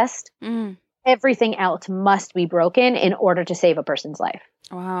incest. Mm. Everything else must be broken in order to save a person's life.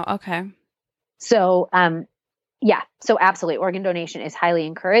 Wow. Okay. So, so absolutely, organ donation is highly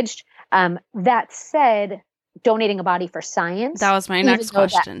encouraged. That said, donating a body for science. That was my next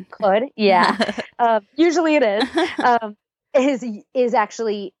question. Usually it is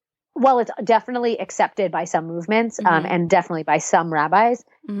actually, well, it's definitely accepted by some movements, and definitely by some rabbis.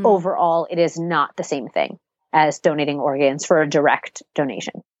 Overall, it is not the same thing as donating organs for a direct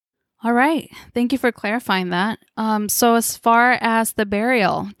donation. All right. Thank you for clarifying that. So as far as the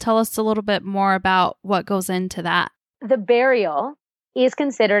burial, tell us a little bit more about what goes into that. The burial is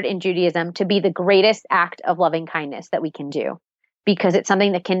considered in Judaism to be the greatest act of loving kindness that we can do, because it's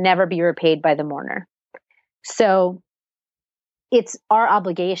something that can never be repaid by the mourner. So it's our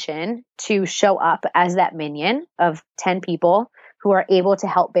obligation to show up as that minyan of 10 people who are able to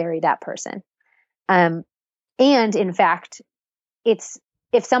help bury that person. And in fact, it's,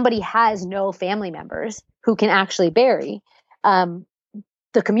 if somebody has no family members who can actually bury,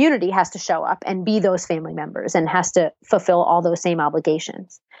 the community has to show up and be those family members and has to fulfill all those same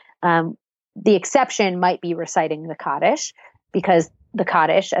obligations. The exception might be reciting the Kaddish, because the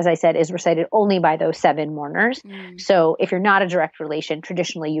Kaddish, as I said, is recited only by those 7 mourners. So if you're not a direct relation,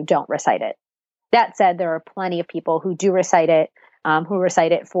 traditionally you don't recite it. That said, there are plenty of people who do recite it, who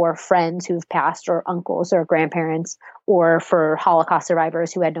recite it for friends who've passed, or uncles or grandparents, or for Holocaust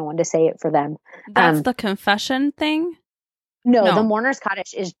survivors who had no one to say it for them. That's the confession thing? No, the mourner's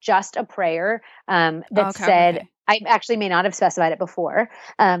Kaddish is just a prayer that said, okay. I actually may not have specified it before,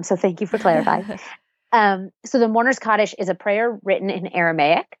 so thank you for clarifying. So the mourner's Kaddish is a prayer written in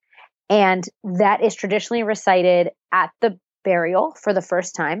Aramaic, and that is traditionally recited at the burial for the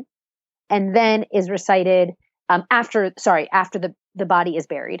first time, and then is recited after the body is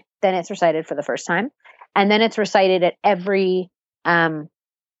buried. Then it's recited for the first time, and then it's recited at every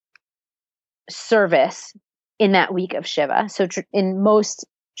service in that week of Shiva. So in most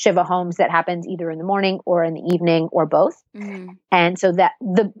Shiva homes, that happens either in the morning or in the evening or both. And so that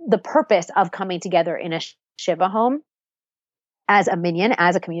the purpose of coming together in a Shiva home as a minyan,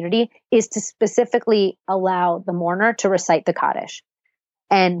 as a community, is to specifically allow the mourner to recite the Kaddish.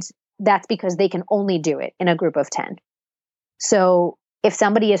 And that's because they can only do it in a group of 10. So if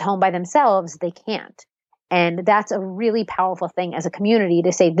somebody is home by themselves, they can't. And that's a really powerful thing as a community,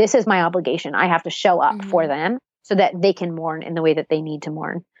 to say, this is my obligation. I have to show up for them so that they can mourn in the way that they need to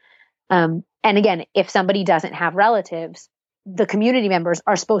mourn. And again, if somebody doesn't have relatives, the community members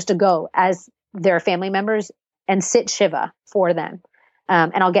are supposed to go as their family members and sit Shiva for them.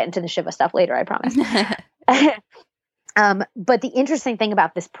 And I'll get into the Shiva stuff later, I promise. But the interesting thing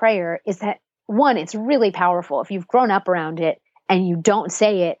about this prayer is that, one, it's really powerful. If you've grown up around it and you don't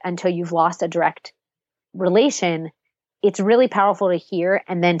say it until you've lost a direct relation, it's really powerful to hear,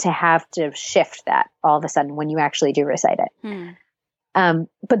 and then to have to shift that all of a sudden when you actually do recite it.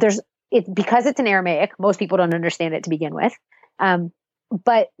 But because it's in Aramaic, most people don't understand it to begin with.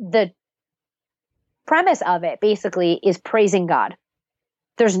 But the premise of it basically is praising God.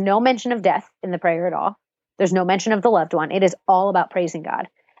 There's no mention of death in the prayer at all. There's no mention of the loved one. It is all about praising God.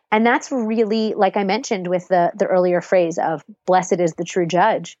 And that's really, like I mentioned with the earlier phrase of blessed is the true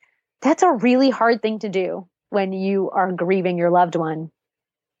judge, that's a really hard thing to do when you are grieving your loved one.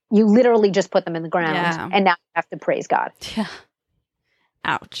 You literally just put them in the ground, and now you have to praise God. Yeah.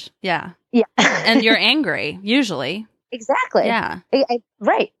 Ouch. Yeah. Yeah. And you're angry, usually. Exactly. Yeah.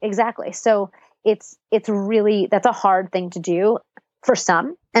 Right. Exactly. So it's really, that's a hard thing to do for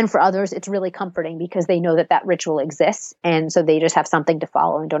some, and for others, it's really comforting because they know that ritual exists. And so they just have something to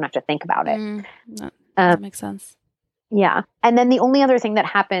follow and don't have to think about it. That makes sense. Yeah. And then the only other thing that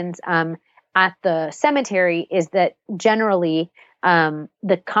happens at the cemetery is that generally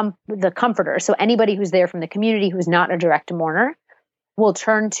the comforter, so anybody who's there from the community who's not a direct mourner, will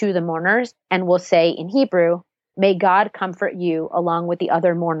turn to the mourners and will say in Hebrew, "May God comfort you along with the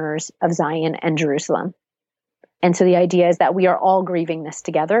other mourners of Zion and Jerusalem." And so the idea is that we are all grieving this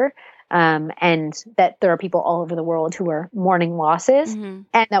together, and that there are people all over the world who are mourning losses,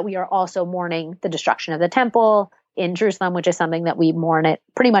 and that we are also mourning the destruction of the temple in Jerusalem, which is something that we mourn at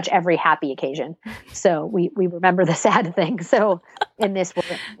pretty much every happy occasion. So we remember the sad thing. So in this,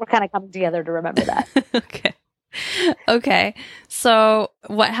 we're kind of coming together to remember that. Okay. So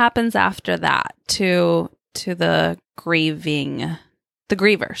what happens after that to the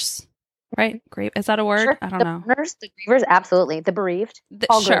grievers, right? Is that a word? Sure. I don't know. Mourners, the grievers, absolutely. The bereaved.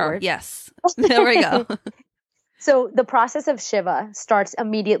 Sure. Yes. There we go. So the process of Shiva starts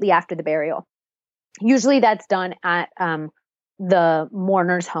immediately after the burial. Usually that's done at the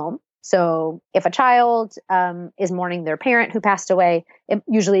mourner's home. So if a child is mourning their parent who passed away, it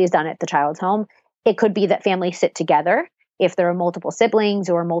usually is done at the child's home. It could be that families sit together if there are multiple siblings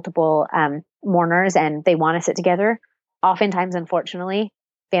or multiple mourners and they want to sit together. Oftentimes, unfortunately,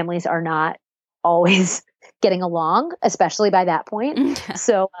 families are not always getting along, especially by that point.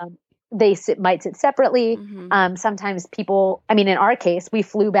 So they might sit separately. Sometimes people, I mean, in our case, we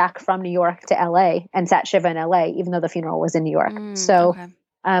flew back from New York to LA and sat Shiva in LA, even though the funeral was in New York. So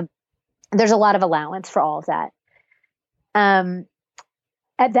there's a lot of allowance for all of that.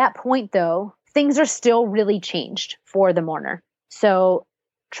 At that point, though, things are still really changed for the mourner. So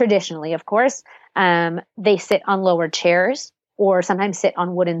traditionally, of course, they sit on lower chairs or sometimes sit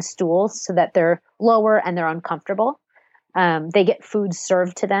on wooden stools so that they're lower and they're uncomfortable. They get food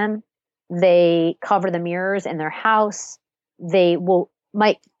served to them. They cover the mirrors in their house. They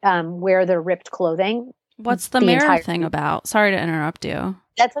might wear their ripped clothing. What's the mirror thing about? Sorry to interrupt you.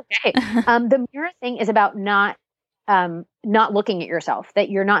 That's okay. The mirror thing is about not looking at yourself, that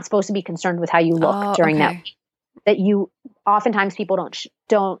you're not supposed to be concerned with how you look during that week. That you, oftentimes people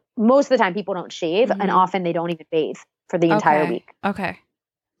most of the time people don't shave, and often they don't even bathe for the entire week. Okay.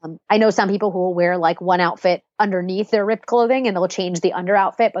 I know some people who will wear like one outfit underneath their ripped clothing and they'll change the under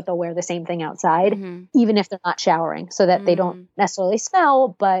outfit, but they'll wear the same thing outside, even if they're not showering, so that they don't necessarily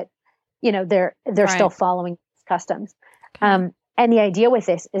smell, but they're still following customs. And the idea with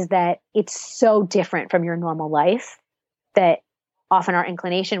this is that it's so different from your normal life that often our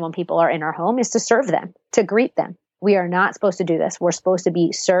inclination when people are in our home is to serve them, to greet them. We are not supposed to do this. We're supposed to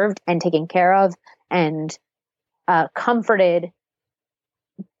be served and taken care of and comforted.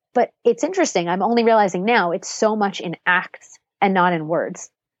 But it's interesting. I'm only realizing now it's so much in acts and not in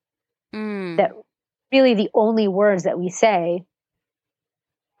words. That really the only words that we say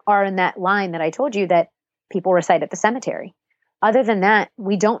are in that line that I told you that people recite at the cemetery. Other than that,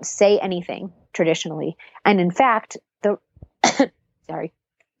 we don't say anything traditionally. And in fact,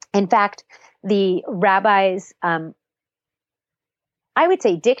 the rabbis, I would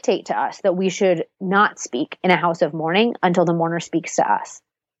say, dictate to us that we should not speak in a house of mourning until the mourner speaks to us.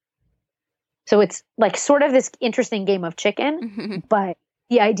 So it's like sort of this interesting game of chicken, but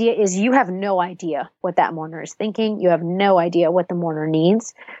the idea is you have no idea what that mourner is thinking. You have no idea what the mourner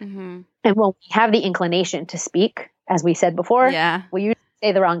needs. And when we have the inclination to speak, as we said before, we usually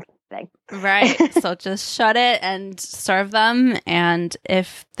say the wrong thing. Right. So just shut it and serve them. And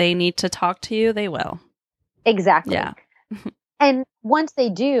if they need to talk to you, they will. Exactly. Yeah. And once they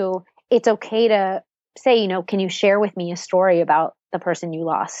do, it's okay to say, can you share with me a story about the person you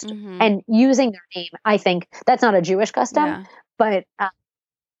lost? And using their name, I think that's not a Jewish custom, but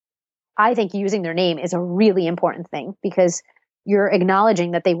I think using their name is a really important thing because you're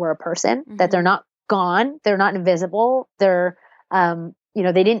acknowledging that they were a person, that they're not gone, they're not invisible, they're, they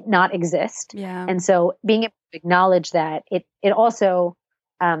didn't not exist. Yeah. And so being able to acknowledge that, it also,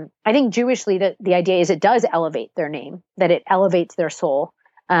 I think Jewishly, the idea is it does elevate their name, that it elevates their soul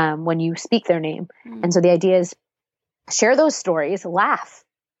when you speak their name. And so the idea is share those stories, laugh,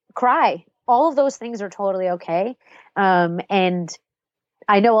 cry. All of those things are totally okay. And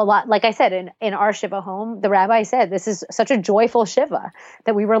I know a lot, like I said, in our Shiva home, the rabbi said, this is such a joyful Shiva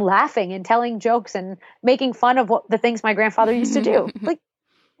that we were laughing and telling jokes and making fun of the things my grandfather used to do. Like,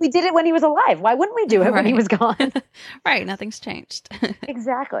 we did it when he was alive. Why wouldn't we do it when he was gone? Right. Nothing's changed.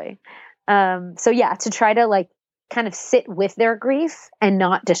 Exactly. To try to kind of sit with their grief and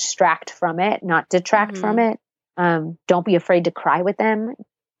not distract from it, not detract from it. Don't be afraid to cry with them.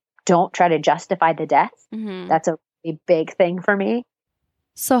 Don't try to justify the death. That's a really big thing for me.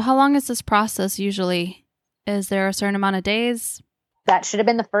 So how long is this process usually? Is there a certain amount of days? That should have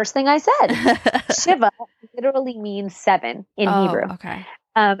been the first thing I said. Shiva literally means 7 in Hebrew. Okay.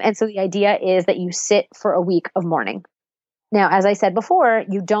 And so the idea is that you sit for a week of mourning. Now, as I said before,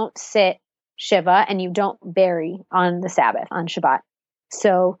 you don't sit Shiva and you don't bury on the Sabbath, on Shabbat.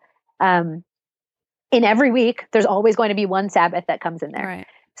 So in every week, there's always going to be one Sabbath that comes in there. Right.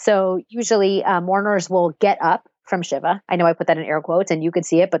 So usually mourners will get up from Shiva. I know I put that in air quotes and you could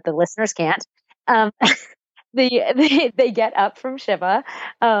see it, but the listeners can't. They get up from Shiva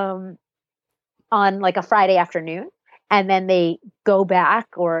on like a Friday afternoon, and then they go back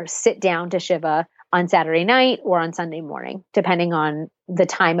or sit down to Shiva on Saturday night or on Sunday morning, depending on the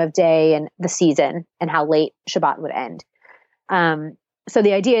time of day and the season and how late Shabbat would end. So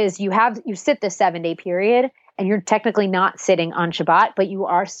the idea is you sit this 7-day period and you're technically not sitting on Shabbat, but you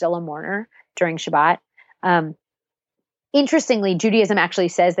are still a mourner during Shabbat. Interestingly, Judaism actually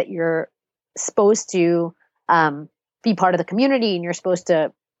says that you're supposed to be part of the community and you're supposed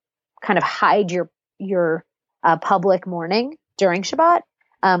to kind of hide your your public mourning during Shabbat,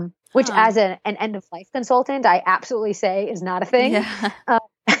 which as an end of life consultant, I absolutely say is not a thing. Yeah.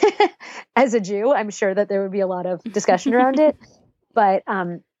 As a Jew, I'm sure that there would be a lot of discussion around it, but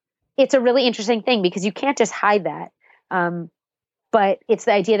it's a really interesting thing because you can't just hide that. But it's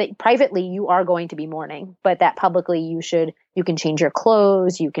the idea that privately you are going to be mourning, but that publicly you can change your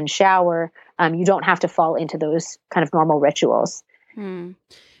clothes, you can shower. You don't have to fall into those kind of normal rituals.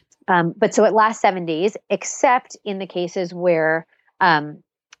 But so it lasts 7 days, except in the cases where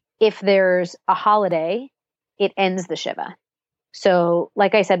if there's a holiday, it ends the Shiva. So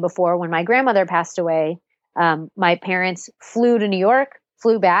like I said before, when my grandmother passed away, my parents flew to New York,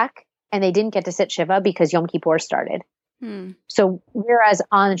 flew back, and they didn't get to sit Shiva because Yom Kippur started. So whereas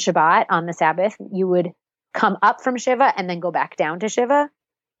on Shabbat, on the Sabbath, you would come up from Shiva and then go back down to Shiva,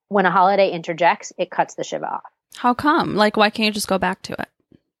 when a holiday interjects, it cuts the Shiva off. How come? Like, why can't you just go back to it?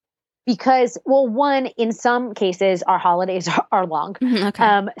 Because, well, one, in some cases, our holidays are long.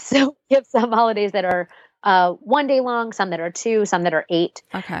 Okay. So we have some holidays that are 1 day long, some that are 2, some that are 8.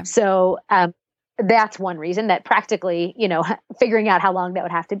 Okay. So that's one reason that practically, figuring out how long that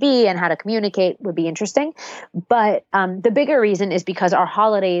would have to be and how to communicate would be interesting. But the bigger reason is because our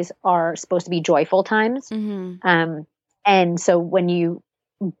holidays are supposed to be joyful times. And so when you,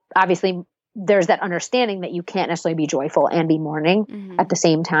 obviously, there's that understanding that you can't necessarily be joyful and be mourning at the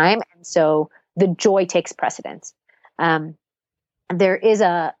same time. And so the joy takes precedence. There is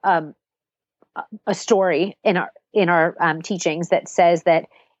a story in our teachings that says that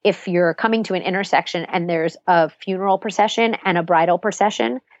if you're coming to an intersection and there's a funeral procession and a bridal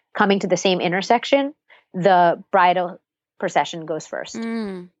procession coming to the same intersection, the bridal procession goes first.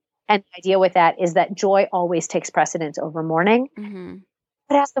 And the idea with that is that joy always takes precedence over mourning.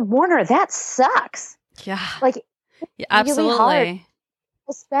 But as the mourner, that sucks. Yeah. Like, yeah, absolutely. Really hard.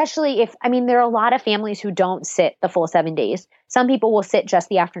 Especially there are a lot of families who don't sit the full 7 days. Some people will sit just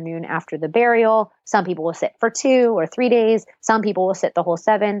the afternoon after the burial. Some people will sit for 2 or 3 days. Some people will sit the whole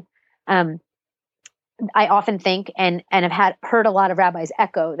 7. I often think and have heard a lot of rabbis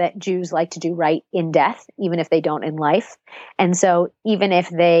echo that Jews like to do right in death, even if they don't in life. And so even if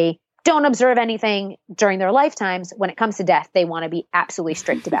they don't observe anything during their lifetimes, when it comes to death, they want to be absolutely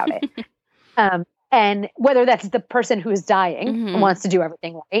strict about it. And whether that's the person who's dying and wants to do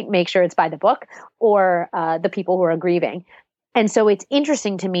everything right, make sure it's by the book, or the people who are grieving. And so it's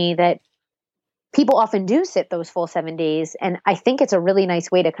interesting to me that people often do sit those full 7 days. And I think it's a really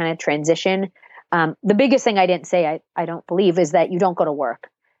nice way to kind of transition. The biggest thing I didn't say, I don't believe, is that you don't go to work.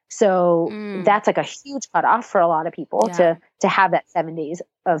 So that's like a huge cutoff for a lot of people to have that 7 days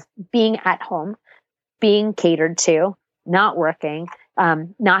of being at home, being catered to, not working,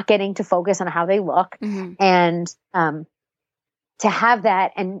 not getting to focus on how they look, and to have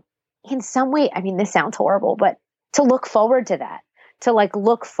that. And in some way, this sounds horrible, but to look forward to that, to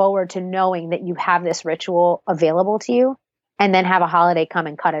look forward to knowing that you have this ritual available to you, and then have a holiday come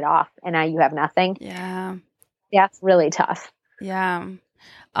and cut it off, and now you have nothing. Yeah. That's really tough. Yeah.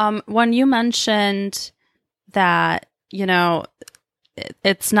 When you mentioned that,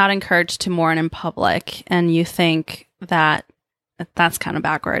 it's not encouraged to mourn in public, and you think that that's kind of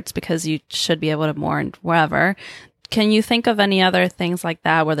backwards because you should be able to mourn wherever. Can you think of any other things like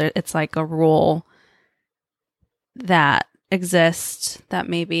that, whether it's like a rule that exists that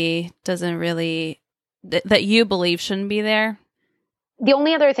maybe doesn't really, that you believe shouldn't be there? The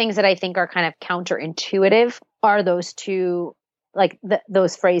only other things that I think are kind of counterintuitive are those two,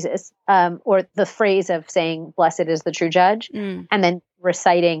 those phrases, or the phrase of saying, "Blessed is the true judge," and then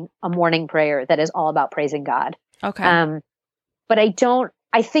reciting a morning prayer that is all about praising God. Okay. But I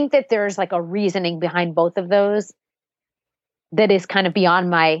think that there's a reasoning behind both of those that is kind of beyond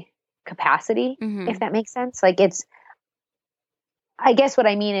my capacity, if that makes sense. I guess what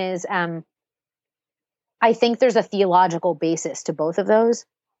I mean is, I think there's a theological basis to both of those.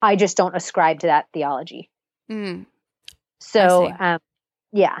 I just don't ascribe to that theology. So,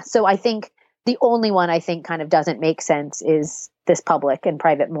 so I think the only one I think kind of doesn't make sense is this public and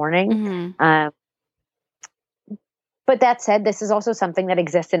private mourning. But that said, this is also something that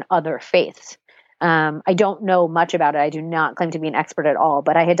exists in other faiths. I don't know much about it. I do not claim to be an expert at all,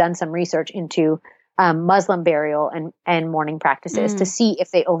 but I had done some research into Muslim burial and mourning practices to see if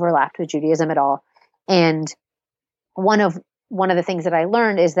they overlapped with Judaism at all. And one of the things that I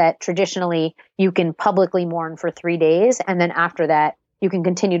learned is that traditionally you can publicly mourn for 3 days, and then after that you can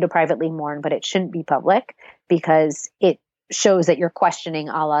continue to privately mourn, but it shouldn't be public because it shows that you're questioning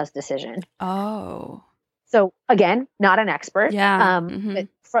Allah's decision. Oh. So again, not an expert. Yeah.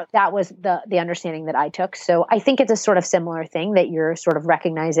 But that was the understanding that I took. So I think it's a sort of similar thing, that you're sort of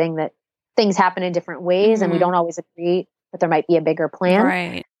recognizing that things happen in different ways and we don't always agree that there might be a bigger plan.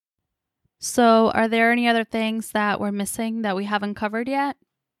 Right. So are there any other things that we're missing that we haven't covered yet?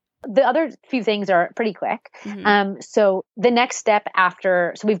 The other few things are pretty quick. So the next step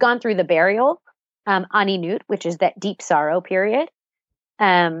after, so we've gone through the burial, Aninut, which is that deep sorrow period.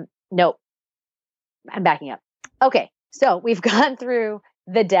 No, I'm backing up. Okay. So we've gone through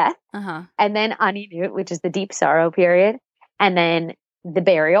the death and then Aninut, which is the deep sorrow period, and then the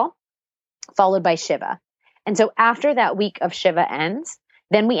burial, followed by Shiva. And so after that week of Shiva ends,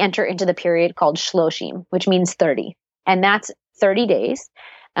 then we enter into the period called Shloshim, which means 30. And that's 30 days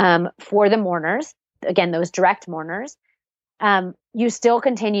for the mourners. Again, those direct mourners. You still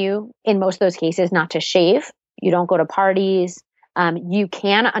continue, in most of those cases, not to shave. You don't go to parties. You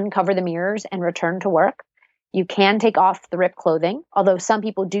can uncover the mirrors and return to work. You can take off the ripped clothing, although some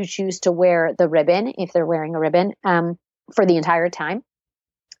people do choose to wear the ribbon if they're wearing a ribbon for the entire time.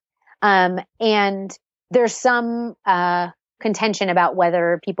 And there's some contention about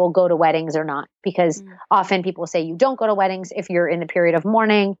whether people go to weddings or not, because often people say you don't go to weddings if you're in the period of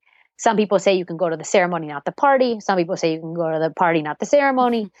mourning. Some people say you can go to the ceremony, not the party. Some people say you can go to the party, not the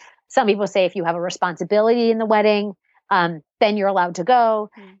ceremony. Some people say if you have a responsibility in the wedding, then you're allowed to go.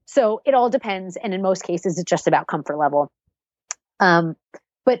 So it all depends. And in most cases, it's just about comfort level.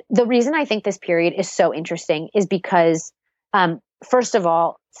 But the reason I think this period is so interesting is because, first of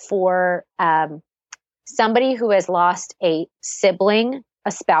all, for somebody who has lost a sibling,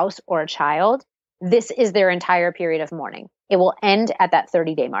 a spouse, or a child, this is their entire period of mourning. It will end at that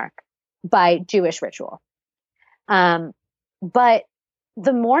 30-day mark by Jewish ritual. But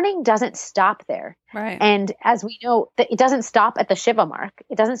the mourning doesn't stop there. Right. And as we know, it doesn't stop at the Shiva mark.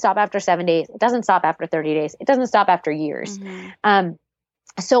 It doesn't stop after 7 days. It doesn't stop after 30 days. It doesn't stop after years.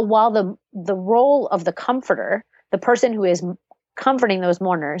 So while the role of the comforter, the person who is comforting those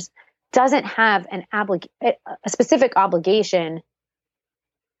mourners, doesn't have a specific obligation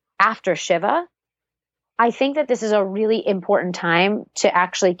after Shiva, I think that this is a really important time to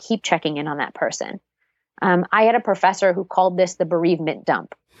actually keep checking in on that person. I had a professor who called this the bereavement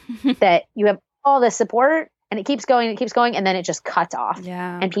dump, that you have all this support and it keeps going, and then it just cuts off.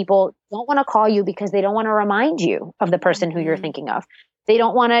 Yeah. And people don't want to call you because they don't want to remind you of the person who you're thinking of. They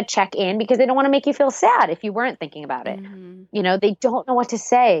don't want to check in because they don't want to make you feel sad if you weren't thinking about it. You know, they don't know what to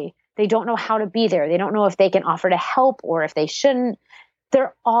say. They don't know how to be there. They don't know if they can offer to help or if they shouldn't. There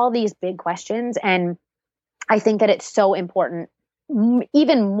are all these big questions. And I think that it's so important,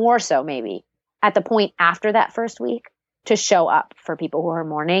 even more so maybe at the point after that first week, to show up for people who are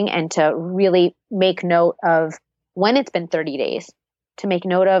mourning and to really make note of when it's been 30 days, to make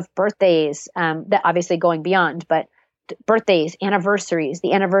note of birthdays, that obviously going beyond, but birthdays, anniversaries,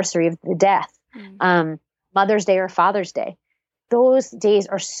 the anniversary of the death, Mother's Day or Father's Day. Those days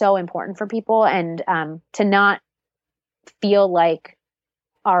are so important for people, and to not feel like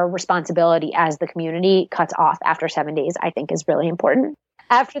our responsibility as the community cuts off after 7 days, I think is really important.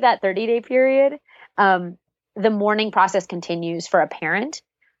 After that 30-day period, the mourning process continues for a parent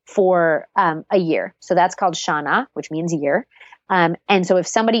for a year. So that's called Shana, which means year. And so if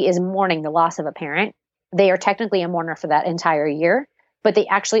somebody is mourning the loss of a parent, they are technically a mourner for that entire year, but they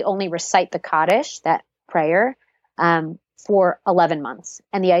actually only recite the Kaddish, that prayer, for 11 months.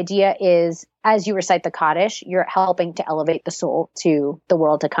 And the idea is, as you recite the Kaddish, you're helping to elevate the soul to the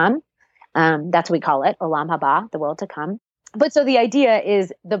world to come. That's what we call it, Olam Haba, the world to come. But so the idea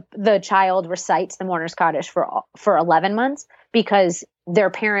is the child recites the mourner's Kaddish for 11 months because their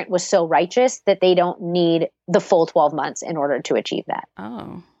parent was so righteous that they don't need the full 12 months in order to achieve that.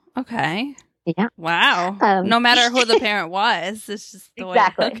 Oh, okay. Yeah. Wow. No matter who the parent was, it's just the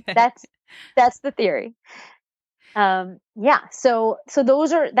exactly. way. Okay. That's the theory. Yeah. So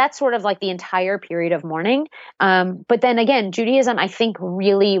that's sort of like the entire period of mourning. But then again, Judaism, I think,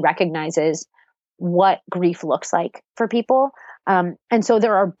 really recognizes what grief looks like for people. And so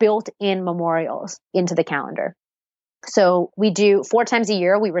there are built-in memorials into the calendar. So we do 4 times a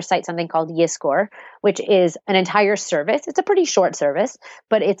year, we recite something called Yizkor, which is an entire service. It's a pretty short service,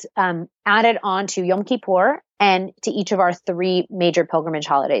 but it's added on to Yom Kippur and to each of our 3 major pilgrimage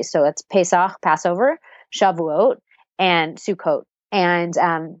holidays. So it's Pesach, Passover, Shavuot, and Sukkot. And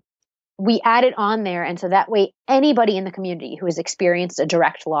we add it on there. And so that way, anybody in the community who has experienced a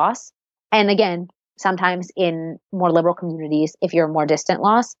direct loss, and again, sometimes in more liberal communities, if you're a more distant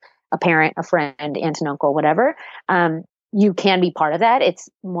loss, a parent, a friend, aunt and uncle, whatever, you can be part of that. It's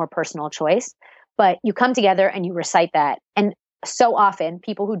more personal choice, but you come together and you recite that. And so often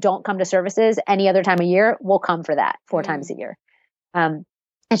people who don't come to services any other time of year will come for that 4 times a year.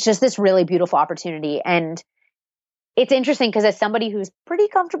 It's just this really beautiful opportunity. And it's interesting because as somebody who's pretty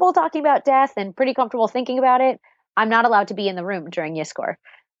comfortable talking about death and pretty comfortable thinking about it, I'm not allowed to be in the room during Yizkor.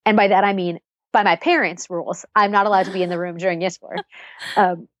 And by that, I mean, by my parents' rules, I'm not allowed to be in the room during Yizkor.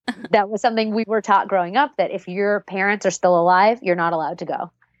 That was something we were taught growing up, that if your parents are still alive, you're not allowed to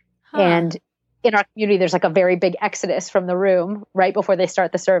go. And in our community, there's like a very big exodus from the room right before they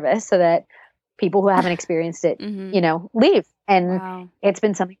start the service so that people who haven't experienced it, leave. And it's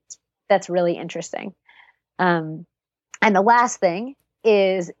been something that's really interesting. And the last thing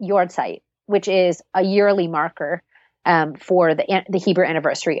is Yortzeit, which is a yearly marker for the Hebrew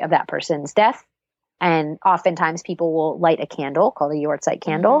anniversary of that person's death. And oftentimes people will light a candle called a Yortzeit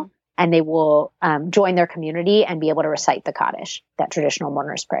candle, and they will join their community and be able to recite the Kaddish, that traditional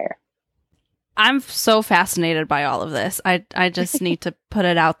mourner's prayer. I'm so fascinated by all of this. I just need to put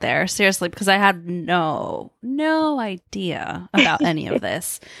it out there, seriously, because I had no idea about any of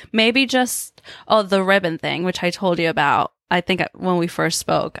this. Maybe just, the ribbon thing, which I told you about. I think when we first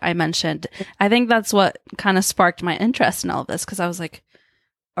spoke, I mentioned, I think that's what kind of sparked my interest in all of this, because I was like,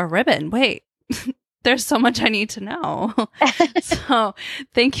 a ribbon, wait. There's so much I need to know. So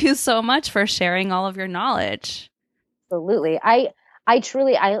thank you so much for sharing all of your knowledge. Absolutely. I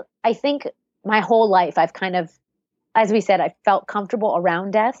truly think my whole life I've kind of, as we said, I felt comfortable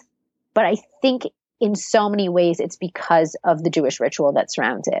around death, but I think in so many ways it's because of the Jewish ritual that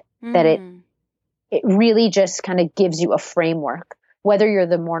surrounds it, that it really just kind of gives you a framework. Whether you're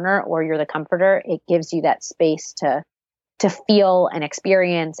the mourner or you're the comforter, it gives you that space to feel and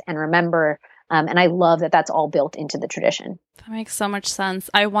experience and remember. And I love that that's all built into the tradition. That makes so much sense.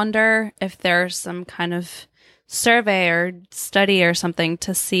 I wonder if there's some kind of survey or study or something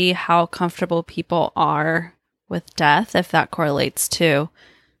to see how comfortable people are with death, if that correlates to,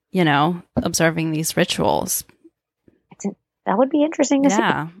 observing these rituals. That would be interesting to see.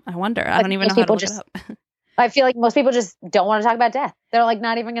 Yeah, I wonder. I don't even know how to look it up. I feel like most people just don't want to talk about death. They're like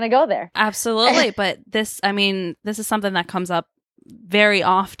not even going to go there. Absolutely. But this is something that comes up very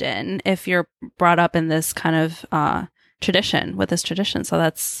often if you're brought up in this kind of tradition, with this tradition. So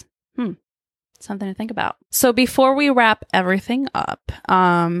that's something to think about. So before we wrap everything up,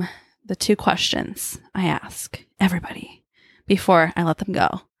 the two questions I ask everybody before I let them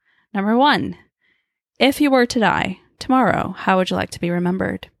go. Number one, if you were to die tomorrow, how would you like to be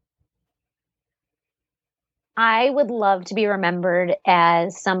remembered? I would love to be remembered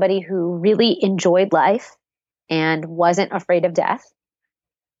as somebody who really enjoyed life and wasn't afraid of death,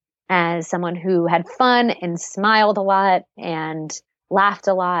 as someone who had fun and smiled a lot and laughed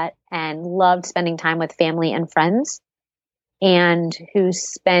a lot and loved spending time with family and friends, and who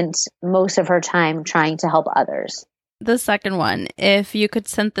spent most of her time trying to help others. The second one, if you could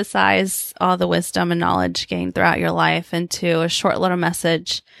synthesize all the wisdom and knowledge gained throughout your life into a short little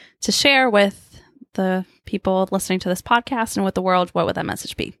message to share with the people listening to this podcast and with the world, what would that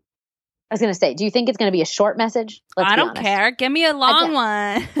message be? I was going to say, do you think it's going to be a short message? I don't care. Give me a long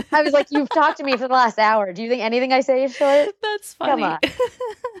one. I was like, you've talked to me for the last hour. Do you think anything I say is short? That's funny. Come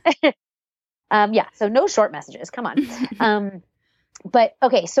on. Yeah, so no short messages. Come on. But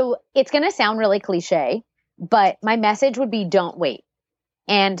okay, so it's going to sound really cliche, but my message would be don't wait.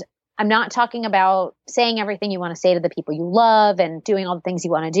 And I'm not talking about saying everything you want to say to the people you love and doing all the things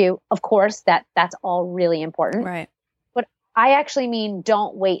you want to do. Of course, that's all really important. Right. I actually mean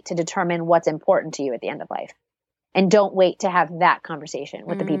don't wait to determine what's important to you at the end of life. And don't wait to have that conversation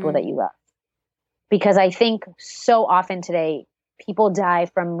with the people that you love. Because I think so often today, people die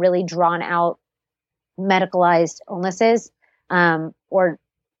from really drawn out medicalized illnesses or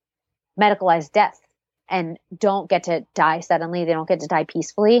medicalized death and don't get to die suddenly. They don't get to die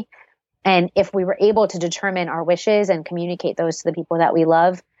peacefully. And if we were able to determine our wishes and communicate those to the people that we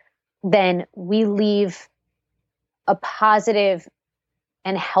love, then we leave a positive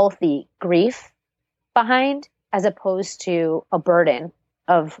and healthy grief behind, as opposed to a burden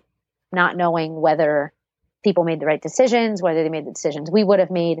of not knowing whether people made the right decisions, whether they made the decisions we would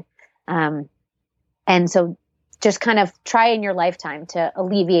have made. And so just kind of try in your lifetime to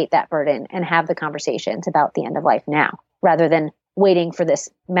alleviate that burden and have the conversations about the end of life now, rather than waiting for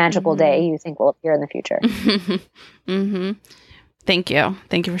this magical day you think will appear in the future. Thank you.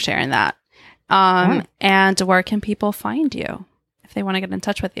 Thank you for sharing that. And where can people find you if they want to get in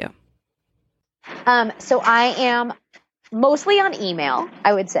touch with you? So I am mostly on email,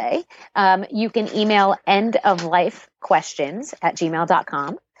 I would say. You can email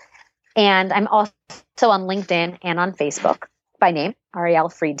endoflifequestions@gmail.com. And I'm also on LinkedIn and on Facebook by name, Ariel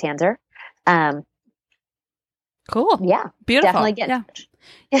Friedtanzer. Cool. Yeah. Beautiful. Definitely get in touch.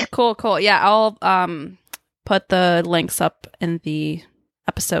 Cool. Yeah. I'll put the links up in the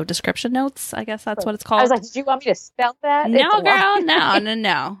episode description notes. I guess that's what it's called. I was like, did you want me to spell that? No, girl,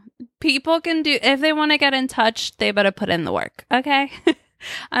 no. People can do, if they want to get in touch, they better put in the work. Okay.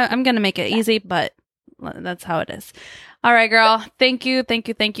 I'm going to make it easy, but that's how it is. All right, girl. Thank you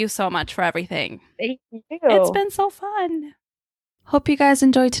so much for everything. Thank you. It's been so fun. Hope you guys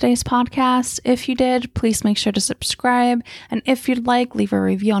enjoyed today's podcast. If you did, please make sure to subscribe. And if you'd like, leave a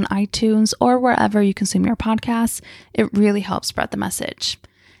review on iTunes or wherever you consume your podcasts. It really helps spread the message.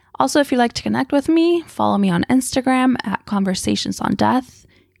 Also, if you'd like to connect with me, follow me on Instagram at Conversations on Death.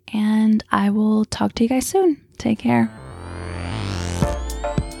 And I will talk to you guys soon. Take care.